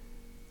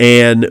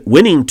and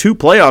winning 2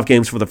 playoff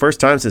games for the first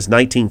time since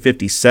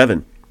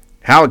 1957.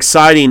 How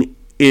exciting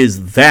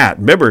is that?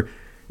 Remember,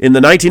 in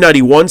the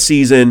 1991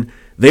 season,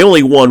 they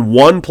only won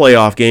 1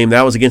 playoff game.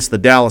 That was against the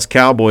Dallas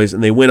Cowboys,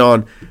 and they went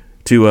on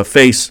to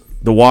face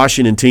the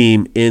Washington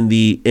team in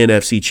the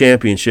NFC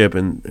Championship,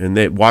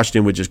 and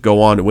Washington would just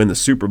go on to win the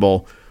Super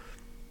Bowl.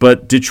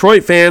 But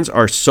Detroit fans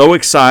are so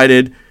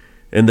excited,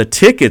 and the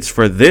tickets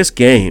for this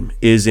game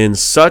is in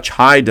such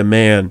high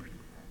demand.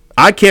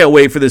 I can't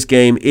wait for this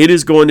game. It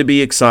is going to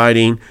be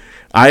exciting.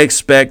 I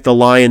expect the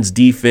Lions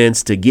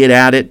defense to get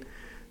at it.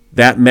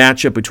 That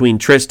matchup between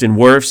Tristan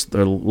Wirfs,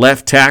 the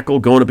left tackle,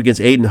 going up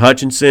against Aiden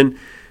Hutchinson.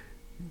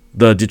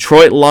 The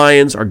Detroit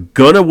Lions are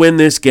going to win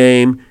this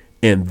game,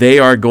 and they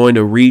are going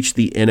to reach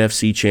the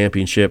NFC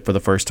Championship for the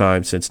first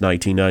time since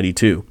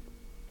 1992.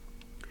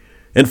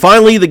 And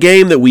finally, the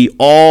game that we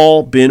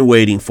all been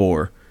waiting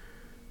for.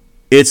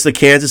 It's the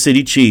Kansas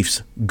City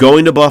Chiefs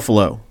going to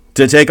Buffalo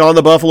to take on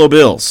the Buffalo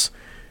Bills.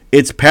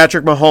 It's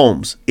Patrick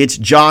Mahomes. It's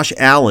Josh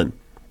Allen.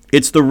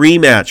 It's the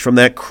rematch from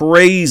that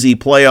crazy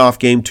playoff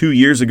game 2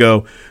 years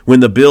ago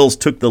when the Bills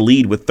took the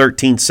lead with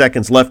 13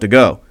 seconds left to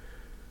go.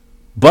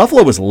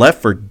 Buffalo was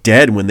left for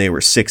dead when they were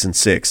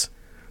 6-6.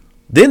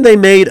 Then they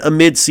made a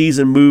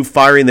midseason move,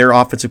 firing their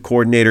offensive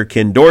coordinator,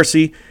 Ken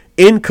Dorsey.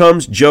 In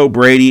comes Joe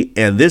Brady,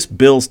 and this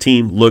Bills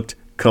team looked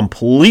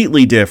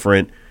completely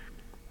different.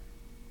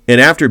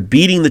 And after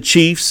beating the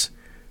Chiefs,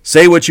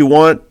 Say what you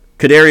want,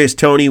 Kadarius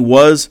Toney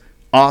was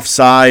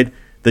offside.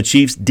 The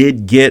Chiefs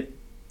did get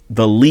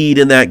the lead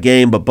in that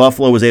game, but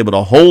Buffalo was able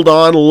to hold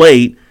on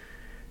late.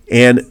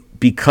 And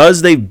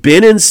because they've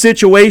been in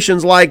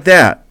situations like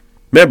that,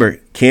 remember,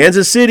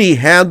 Kansas City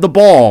had the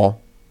ball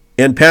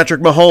and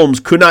Patrick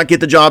Mahomes could not get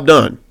the job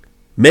done.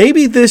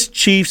 Maybe this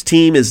Chiefs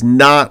team is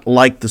not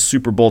like the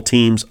Super Bowl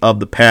teams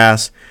of the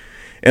past.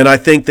 And I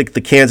think that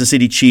the Kansas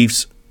City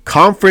Chiefs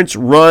conference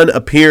run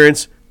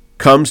appearance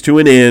comes to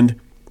an end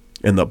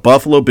and the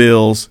Buffalo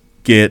Bills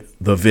get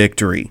the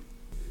victory.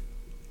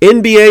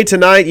 NBA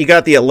tonight, you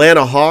got the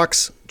Atlanta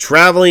Hawks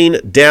traveling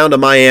down to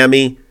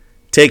Miami,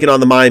 taking on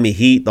the Miami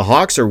Heat. The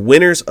Hawks are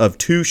winners of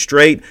 2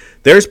 straight.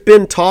 There's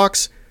been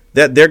talks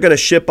that they're going to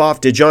ship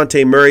off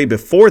DeJounte Murray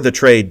before the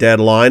trade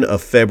deadline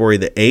of February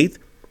the 8th.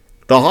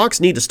 The Hawks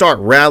need to start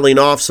rattling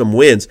off some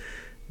wins.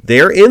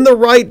 They're in the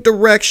right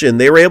direction.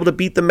 They were able to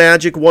beat the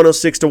Magic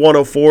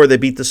 106-104. They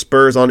beat the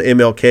Spurs on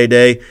MLK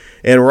Day.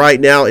 And right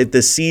now, if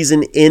the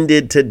season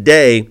ended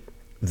today,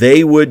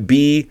 they would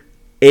be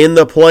in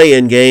the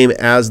play-in game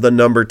as the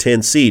number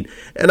 10 seed.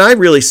 And I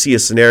really see a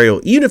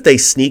scenario, even if they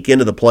sneak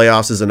into the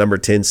playoffs as a number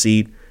 10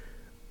 seed,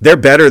 they're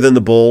better than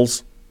the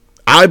Bulls.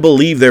 I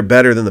believe they're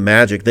better than the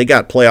Magic. They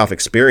got playoff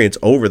experience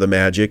over the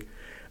Magic.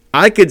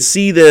 I could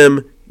see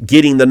them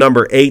getting the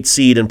number 8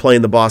 seed and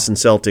playing the Boston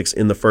Celtics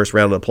in the first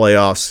round of the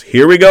playoffs.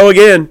 Here we go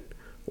again.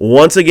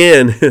 Once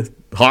again,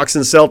 Hawks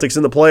and Celtics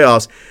in the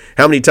playoffs.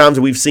 How many times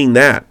have we seen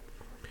that?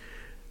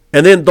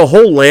 And then the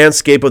whole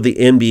landscape of the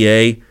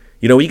NBA.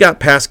 You know, you got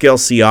Pascal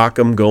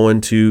Siakam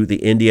going to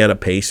the Indiana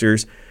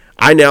Pacers.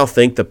 I now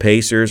think the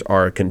Pacers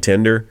are a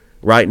contender.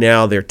 Right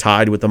now, they're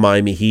tied with the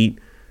Miami Heat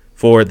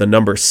for the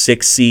number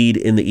 6 seed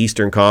in the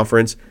Eastern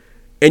Conference.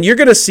 And you're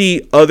going to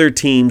see other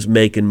teams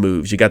making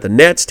moves. You got the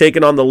Nets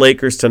taking on the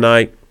Lakers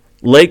tonight.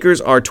 Lakers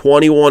are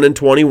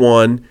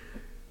 21-21.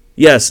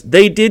 Yes,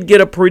 they did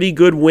get a pretty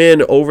good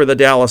win over the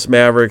Dallas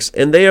Mavericks,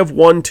 and they have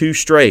won 2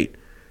 straight.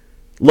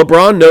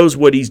 LeBron knows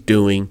what he's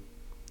doing.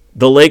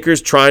 The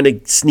Lakers trying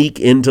to sneak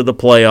into the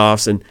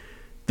playoffs, and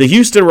the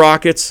Houston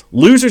Rockets,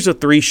 losers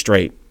of 3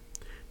 straight.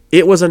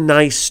 It was a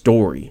nice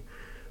story,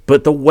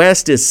 but the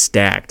West is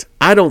stacked.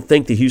 I don't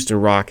think the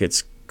Houston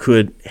Rockets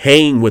could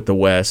hang with the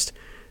West.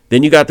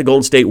 Then you got the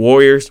Golden State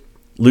Warriors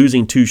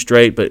losing 2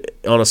 straight, but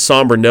on a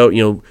somber note,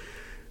 you know,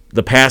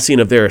 the passing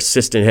of their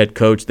assistant head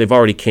coach, they've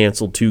already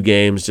canceled 2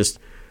 games. Just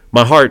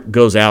my heart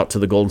goes out to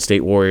the Golden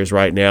State Warriors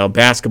right now.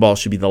 Basketball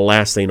should be the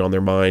last thing on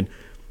their mind.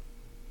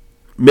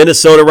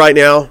 Minnesota right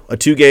now, a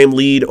 2-game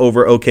lead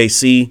over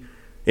OKC.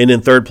 And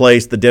in third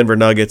place, the Denver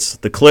Nuggets.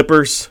 The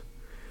Clippers,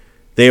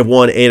 they have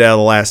won 8 out of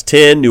the last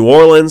 10. New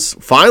Orleans,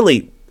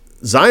 finally,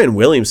 Zion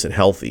Williamson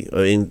healthy. I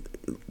mean,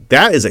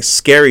 that is a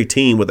scary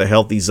team with a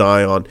healthy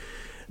Zion.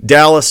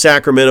 Dallas,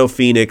 Sacramento,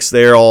 Phoenix,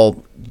 they're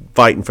all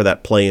fighting for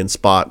that play-in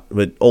spot,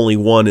 but only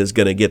one is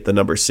going to get the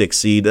number 6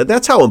 seed.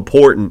 That's how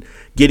important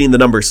getting the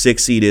number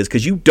 6 seed is,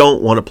 because you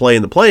don't want to play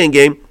in the play-in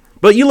game.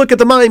 But you look at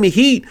the Miami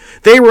Heat,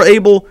 they were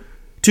able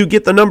to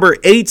get the number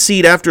 8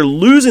 seed after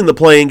losing the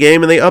play-in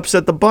game, and they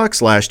upset the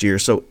Bucks last year.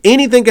 So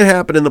anything can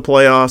happen in the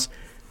playoffs.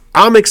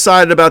 I'm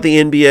excited about the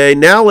NBA.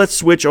 Now let's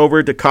switch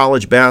over to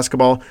college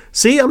basketball.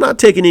 See, I'm not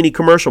taking any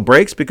commercial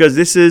breaks because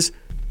this is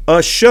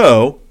a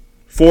show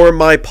for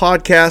my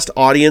podcast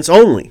audience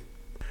only.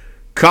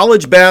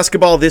 College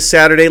basketball this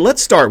Saturday.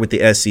 Let's start with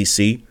the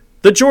SEC.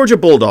 The Georgia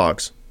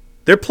Bulldogs.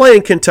 They're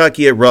playing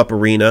Kentucky at Rupp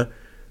Arena.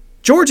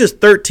 Georgia's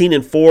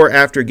 13-4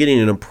 after getting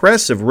an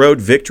impressive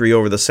road victory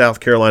over the South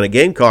Carolina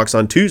Gamecocks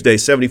on Tuesday,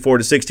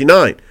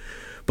 74-69.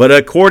 But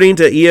according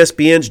to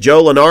ESPN's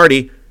Joe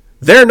Lunardi,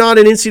 they're not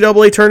an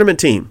NCAA tournament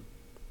team.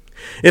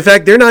 In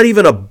fact, they're not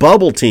even a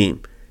bubble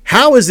team.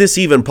 How is this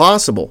even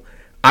possible?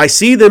 I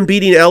see them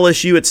beating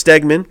LSU at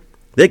Stegman.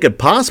 They could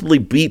possibly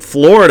beat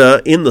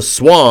Florida in the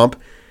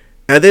Swamp,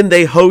 and then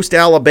they host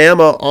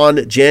Alabama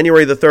on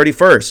January the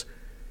 31st.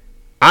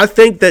 I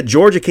think that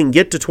Georgia can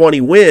get to 20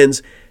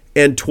 wins,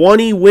 and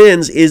 20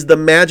 wins is the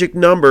magic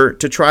number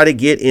to try to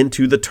get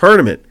into the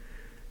tournament.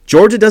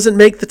 Georgia doesn't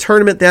make the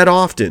tournament that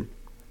often,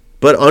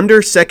 but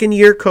under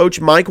second-year coach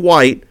Mike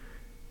White,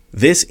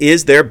 this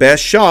is their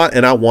best shot,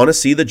 and I want to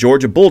see the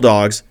Georgia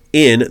Bulldogs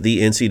in the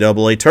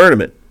NCAA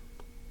tournament.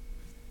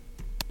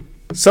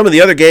 Some of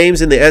the other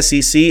games in the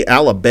SEC,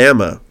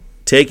 Alabama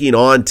taking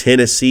on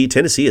Tennessee.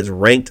 Tennessee is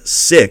ranked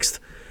 6th,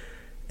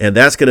 and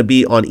that's going to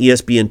be on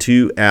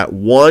ESPN2 at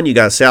 1. You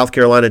got South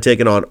Carolina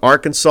taking on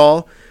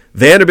Arkansas.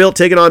 Vanderbilt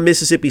taking on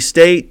Mississippi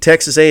State.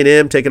 Texas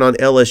A&M taking on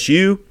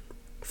LSU.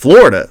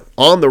 Florida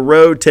on the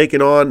road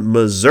taking on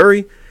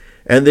Missouri.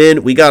 And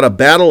then we got a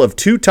battle of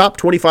 2 top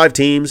 25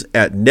 teams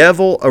at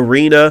Neville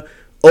Arena.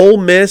 Ole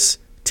Miss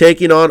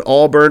taking on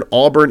Auburn.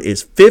 Auburn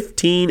is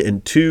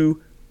 15-2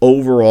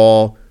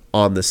 overall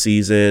on the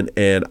season,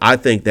 and I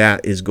think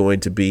that is going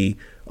to be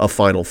a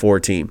Final Four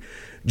team.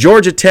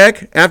 Georgia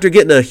Tech, after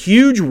getting a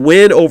huge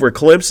win over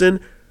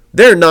Clemson,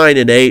 they're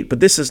 9-8, but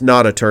this is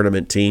not a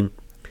tournament team.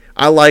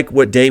 I like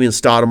what Damian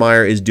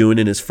Stoudemire is doing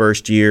in his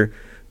first year,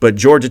 but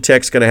Georgia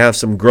Tech's going to have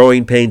some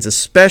growing pains,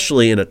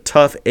 especially in a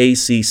tough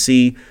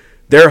ACC.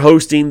 They're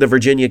hosting the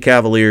Virginia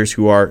Cavaliers,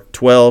 who are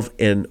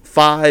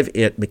 12-5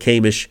 at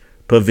McCamish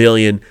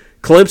Pavilion.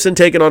 Clemson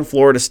taking on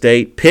Florida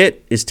State.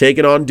 Pitt is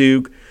taking on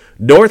Duke.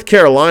 North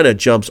Carolina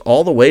jumps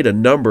all the way to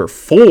number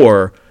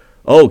 4.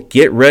 Oh,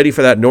 get ready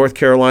for that North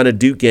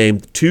Carolina-Duke game.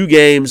 2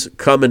 games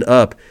coming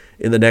up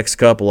in the next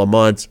couple of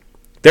months.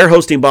 They're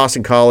hosting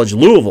Boston College.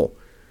 Louisville,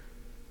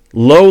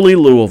 lowly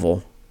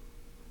Louisville,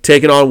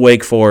 taking on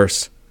Wake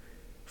Forest.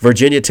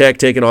 Virginia Tech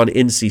taking on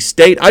NC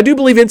State. I do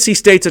believe NC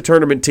State's a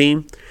tournament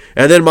team.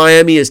 And then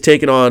Miami is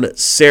taking on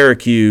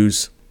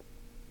Syracuse.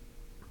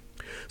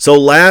 So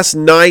last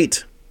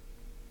night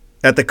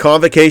at the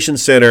Convocation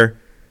Center,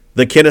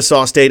 the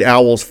Kennesaw State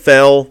Owls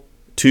fell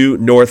to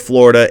North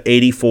Florida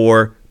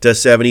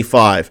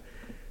 84-75.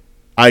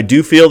 I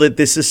do feel that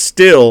this is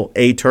still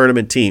a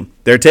tournament team.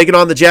 They're taking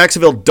on the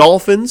Jacksonville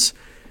Dolphins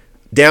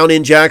down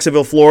in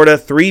Jacksonville, Florida,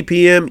 3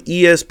 p.m.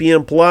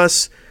 ESPN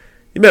Plus.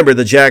 Remember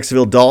the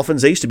Jacksonville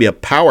Dolphins? They used to be a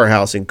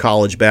powerhouse in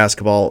college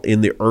basketball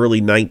in the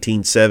early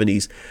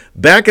 1970s.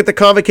 Back at the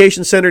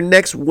Convocation Center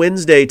next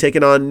Wednesday,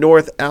 taking on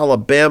North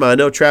Alabama. I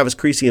know Travis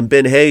Creasy and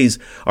Ben Hayes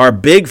are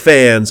big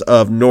fans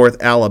of North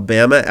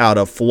Alabama out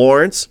of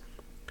Florence.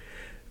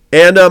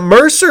 And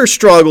Mercer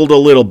struggled a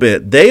little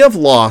bit. They have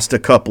lost a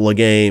couple of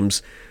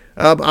games.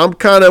 I'm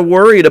kind of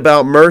worried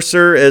about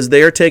Mercer as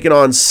they're taking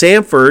on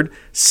Samford,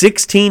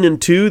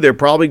 16-2. They're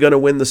probably going to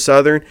win the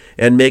Southern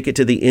and make it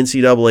to the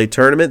NCAA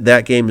tournament.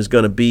 That game is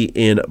going to be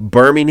in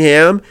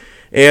Birmingham.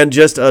 And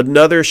just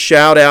another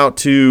shout out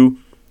to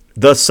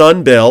the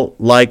Sun Belt,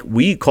 like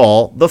we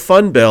call the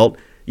Fun Belt.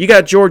 You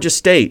got Georgia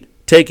State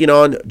taking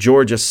on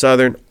Georgia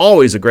Southern.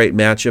 Always a great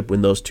matchup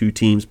when those two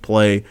teams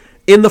play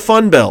in the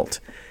Fun Belt.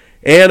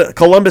 And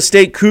Columbus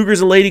State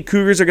Cougars and Lady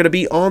Cougars are going to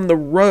be on the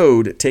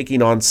road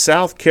taking on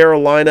South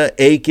Carolina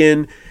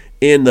Aiken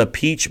in the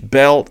Peach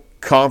Belt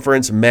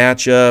Conference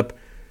matchup.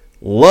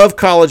 Love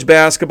college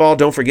basketball.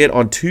 Don't forget,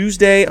 on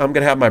Tuesday, I'm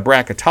going to have my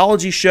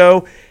bracketology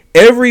show.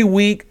 Every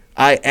week,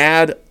 I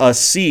add a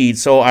seed.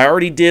 So I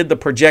already did the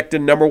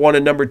projected number 1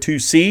 and number 2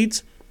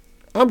 seeds.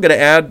 I'm going to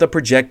add the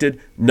projected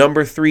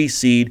number 3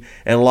 seed.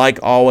 And like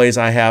always,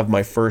 I have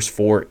my first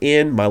 4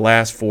 in, my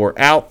last 4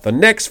 out, the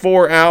next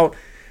 4 out.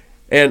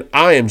 And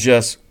I am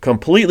just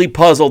completely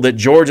puzzled that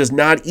Georgia's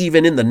not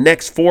even in the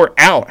next 4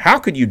 out. How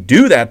could you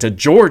do that to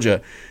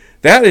Georgia?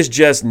 That is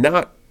just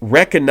not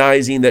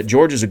recognizing that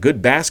Georgia's a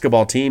good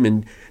basketball team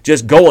and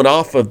just going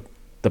off of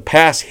the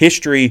past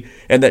history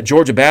and that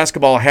Georgia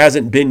basketball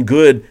hasn't been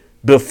good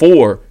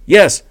before.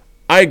 Yes,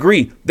 I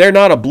agree. They're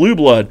not a blue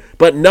blood,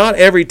 but not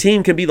every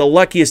team can be the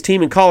luckiest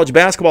team in college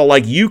basketball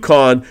like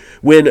UConn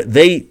when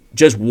they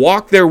just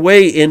walk their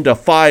way into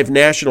 5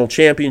 national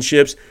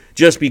championships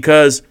just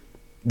because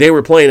they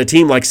were playing a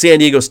team like San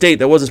Diego State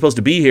that wasn't supposed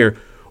to be here,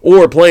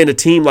 or playing a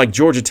team like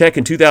Georgia Tech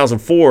in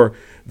 2004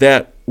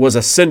 that was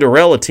a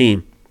Cinderella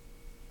team.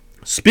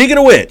 Speaking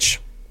of which,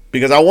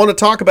 because I want to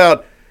talk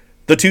about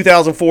the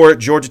 2004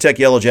 Georgia Tech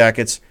Yellow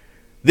Jackets,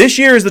 this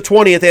year is the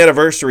 20th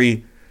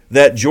anniversary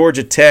that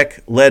Georgia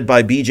Tech, led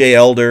by B.J.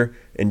 Elder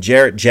and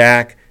Jarrett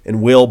Jack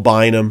and Will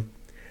Bynum,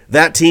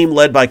 that team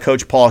led by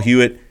Coach Paul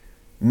Hewitt,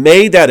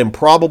 made that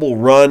improbable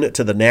run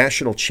to the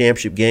national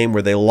championship game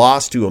where they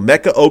lost to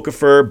Emeka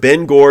Okafor,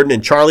 Ben Gordon,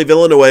 and Charlie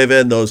Villanueva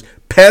and those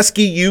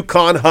pesky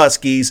UConn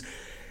Huskies.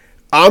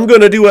 I'm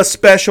going to do a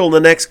special in the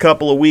next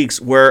couple of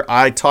weeks where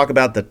I talk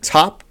about the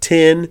top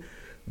 10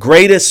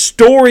 greatest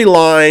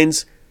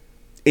storylines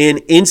in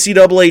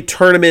NCAA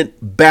tournament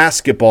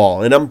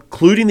basketball. And I'm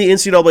including the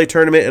NCAA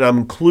tournament and I'm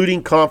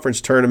including conference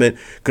tournament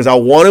because I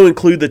want to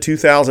include the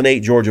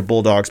 2008 Georgia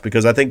Bulldogs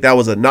because I think that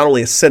was not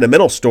only a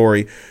sentimental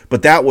story,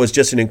 but that was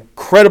just an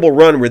incredible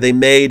run where they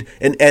made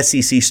an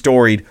SEC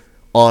story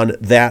on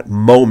that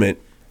moment.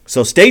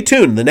 So stay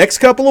tuned. The next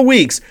couple of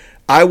weeks,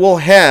 I will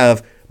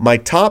have my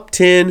top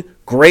 10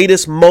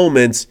 greatest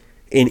moments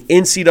in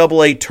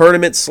NCAA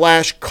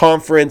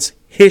tournament/conference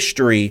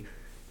history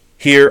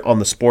here on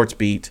the Sports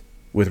Beat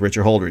with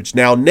Richard Holdridge.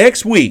 Now,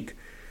 next week,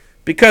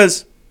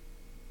 because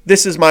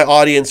this is my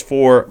audience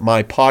for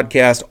my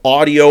podcast,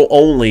 audio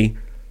only,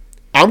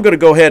 I'm going to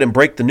go ahead and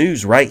break the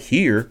news right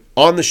here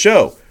on the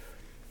show.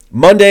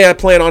 Monday, I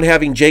plan on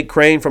having Jake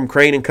Crane from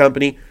Crane &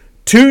 Company.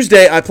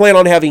 Tuesday, I plan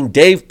on having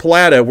Dave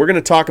Plata. We're going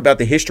to talk about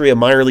the history of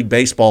minor league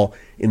baseball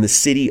in the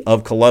city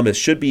of Columbus.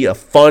 Should be a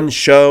fun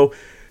show.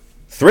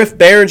 Thrift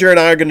Behringer and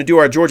I are going to do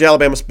our Georgia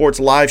Alabama Sports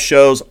live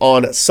shows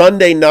on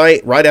Sunday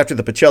night, right after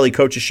the Pacelli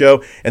Coaches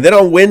Show. And then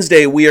on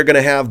Wednesday, we are going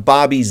to have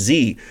Bobby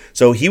Z.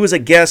 So he was a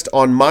guest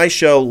on my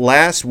show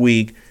last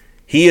week.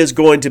 He is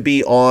going to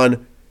be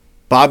on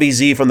Bobby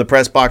Z from the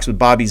Press Box with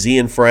Bobby Z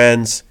and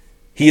Friends.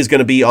 He is going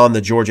to be on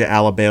the Georgia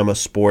Alabama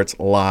Sports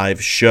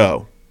live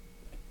show.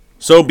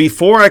 So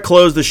before I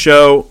close the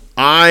show,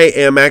 I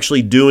am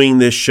actually doing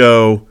this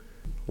show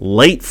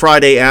late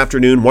Friday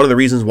afternoon. One of the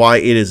reasons why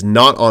it is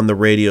not on the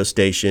radio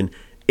station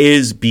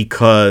is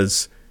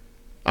because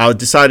I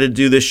decided to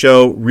do this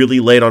show really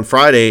late on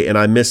Friday and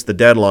I missed the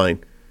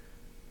deadline.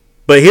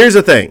 But here's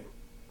the thing.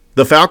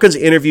 The Falcons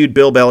interviewed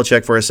Bill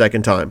Belichick for a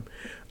second time.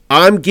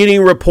 I'm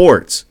getting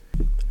reports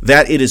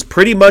that it is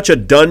pretty much a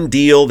done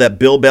deal that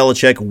Bill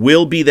Belichick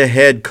will be the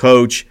head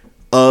coach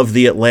of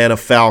the Atlanta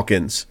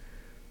Falcons.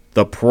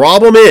 The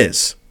problem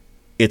is,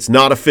 it's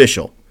not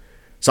official.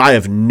 So I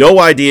have no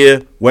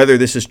idea whether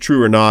this is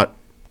true or not.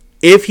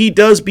 If he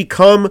does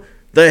become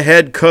the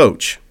head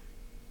coach,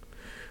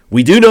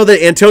 we do know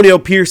that Antonio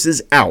Pierce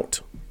is out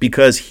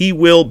because he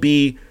will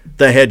be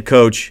the head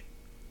coach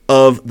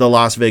of the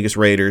Las Vegas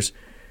Raiders.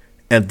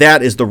 And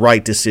that is the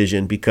right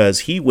decision because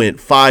he went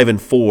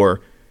 5-4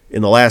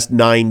 in the last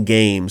 9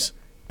 games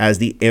as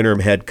the interim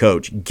head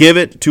coach. Give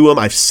it to him.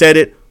 I've said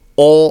it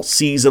all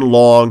season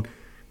long.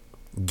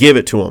 Give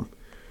it to him.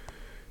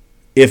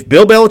 If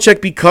Bill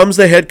Belichick becomes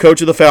the head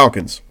coach of the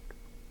Falcons,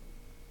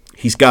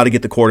 he's got to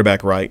get the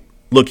quarterback right.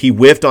 Look, he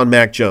whiffed on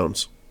Mac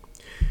Jones.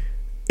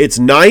 It's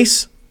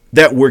nice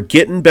that we're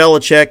getting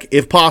Belichick,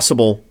 if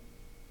possible,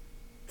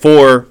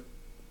 for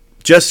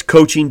just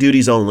coaching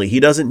duties only. He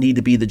doesn't need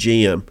to be the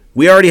GM.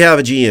 We already have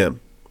a GM.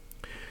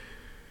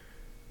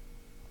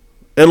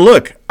 And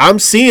look, I'm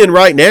seeing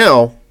right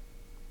now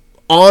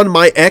on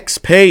my X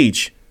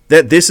page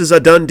that this is a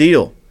done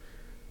deal.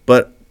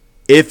 But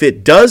if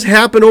it does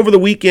happen over the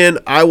weekend,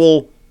 I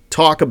will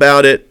talk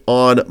about it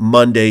on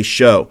Monday's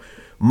show.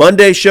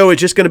 Monday's show is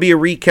just going to be a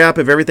recap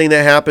of everything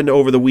that happened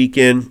over the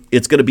weekend.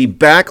 It's going to be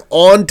back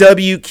on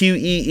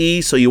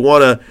WQEE, so you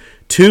want to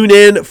tune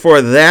in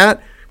for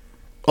that.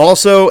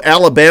 Also,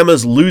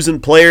 Alabama's losing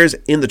players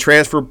in the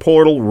transfer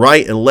portal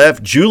right and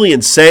left.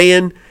 Julian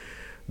Sayin,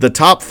 the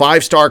top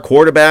 5-star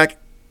quarterback,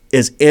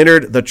 has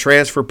entered the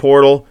transfer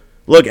portal.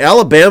 Look,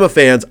 Alabama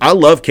fans, I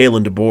love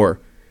Kalen DeBoer,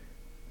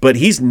 but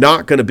he's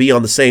not going to be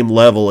on the same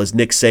level as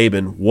Nick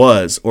Saban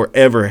was or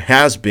ever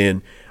has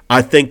been.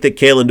 I think that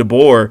Kalen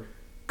DeBoer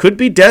could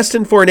be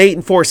destined for an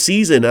 8-4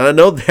 season, and I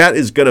know that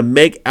is going to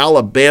make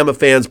Alabama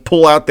fans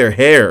pull out their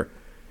hair.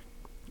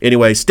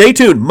 Anyway, stay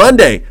tuned.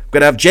 Monday, I'm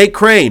going to have Jake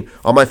Crane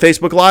on my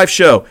Facebook Live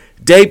show,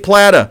 Dave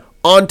Plata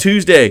on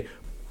Tuesday,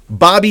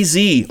 Bobby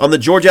Z on the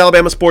Georgia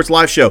Alabama Sports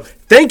Live show.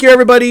 Thank you,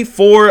 everybody,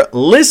 for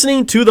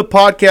listening to the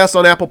podcast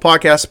on Apple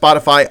Podcasts,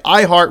 Spotify,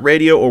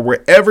 iHeartRadio, or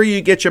wherever you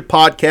get your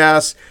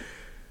podcasts.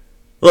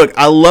 Look,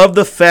 I love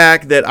the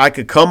fact that I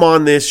could come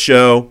on this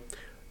show,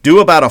 do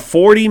about a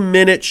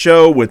 40-minute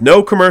show with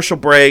no commercial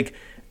break,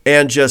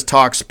 and just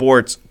talk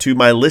sports to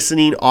my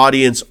listening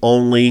audience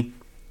only.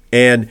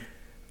 And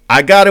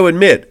I got to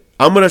admit,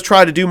 I'm going to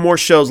try to do more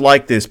shows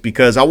like this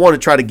because I want to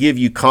try to give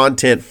you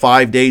content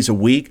 5 days a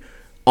week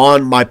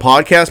on my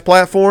podcast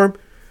platform.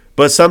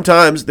 But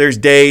sometimes there's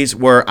days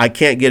where I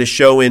can't get a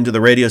show into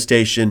the radio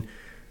station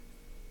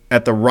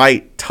at the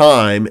right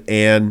time,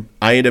 and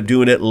I end up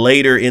doing it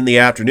later in the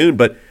afternoon.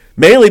 But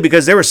mainly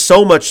because there was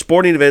so much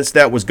sporting events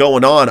that was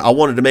going on, I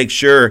wanted to make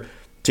sure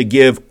to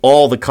give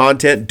all the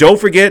content. Don't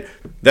forget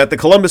that the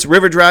Columbus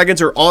River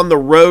Dragons are on the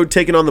road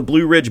taking on the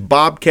Blue Ridge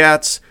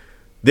Bobcats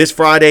this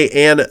Friday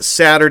and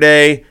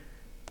Saturday.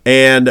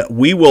 And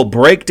we will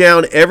break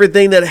down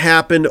everything that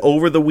happened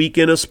over the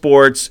weekend of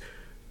sports.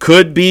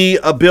 Could be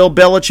a Bill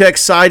Belichick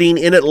sighting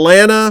in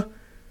Atlanta.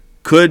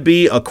 Could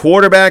be a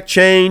quarterback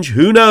change.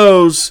 Who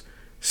knows?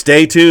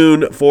 Stay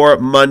tuned for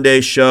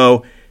Monday's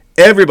show.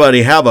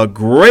 Everybody have a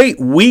great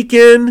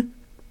weekend,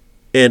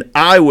 and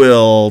I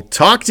will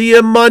talk to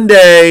you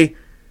Monday.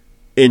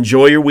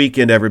 Enjoy your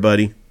weekend,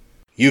 everybody.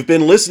 You've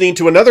been listening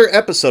to another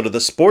episode of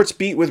the Sports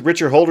Beat with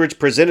Richard Holdridge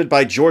presented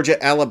by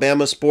Georgia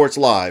Alabama Sports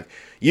Live.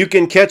 You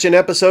can catch an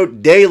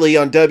episode daily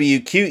on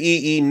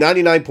WQEE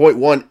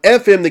 99.1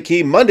 FM The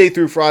Key, Monday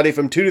through Friday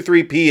from 2 to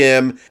 3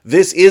 p.m.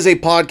 This is a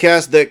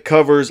podcast that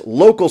covers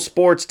local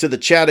sports to the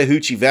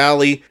Chattahoochee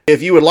Valley.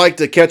 If you would like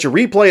to catch a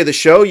replay of the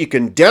show, you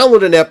can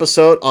download an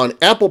episode on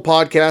Apple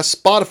Podcasts,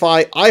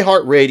 Spotify,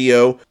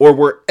 iHeartRadio, or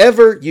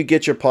wherever you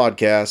get your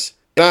podcasts.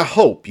 And I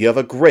hope you have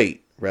a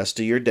great rest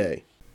of your day.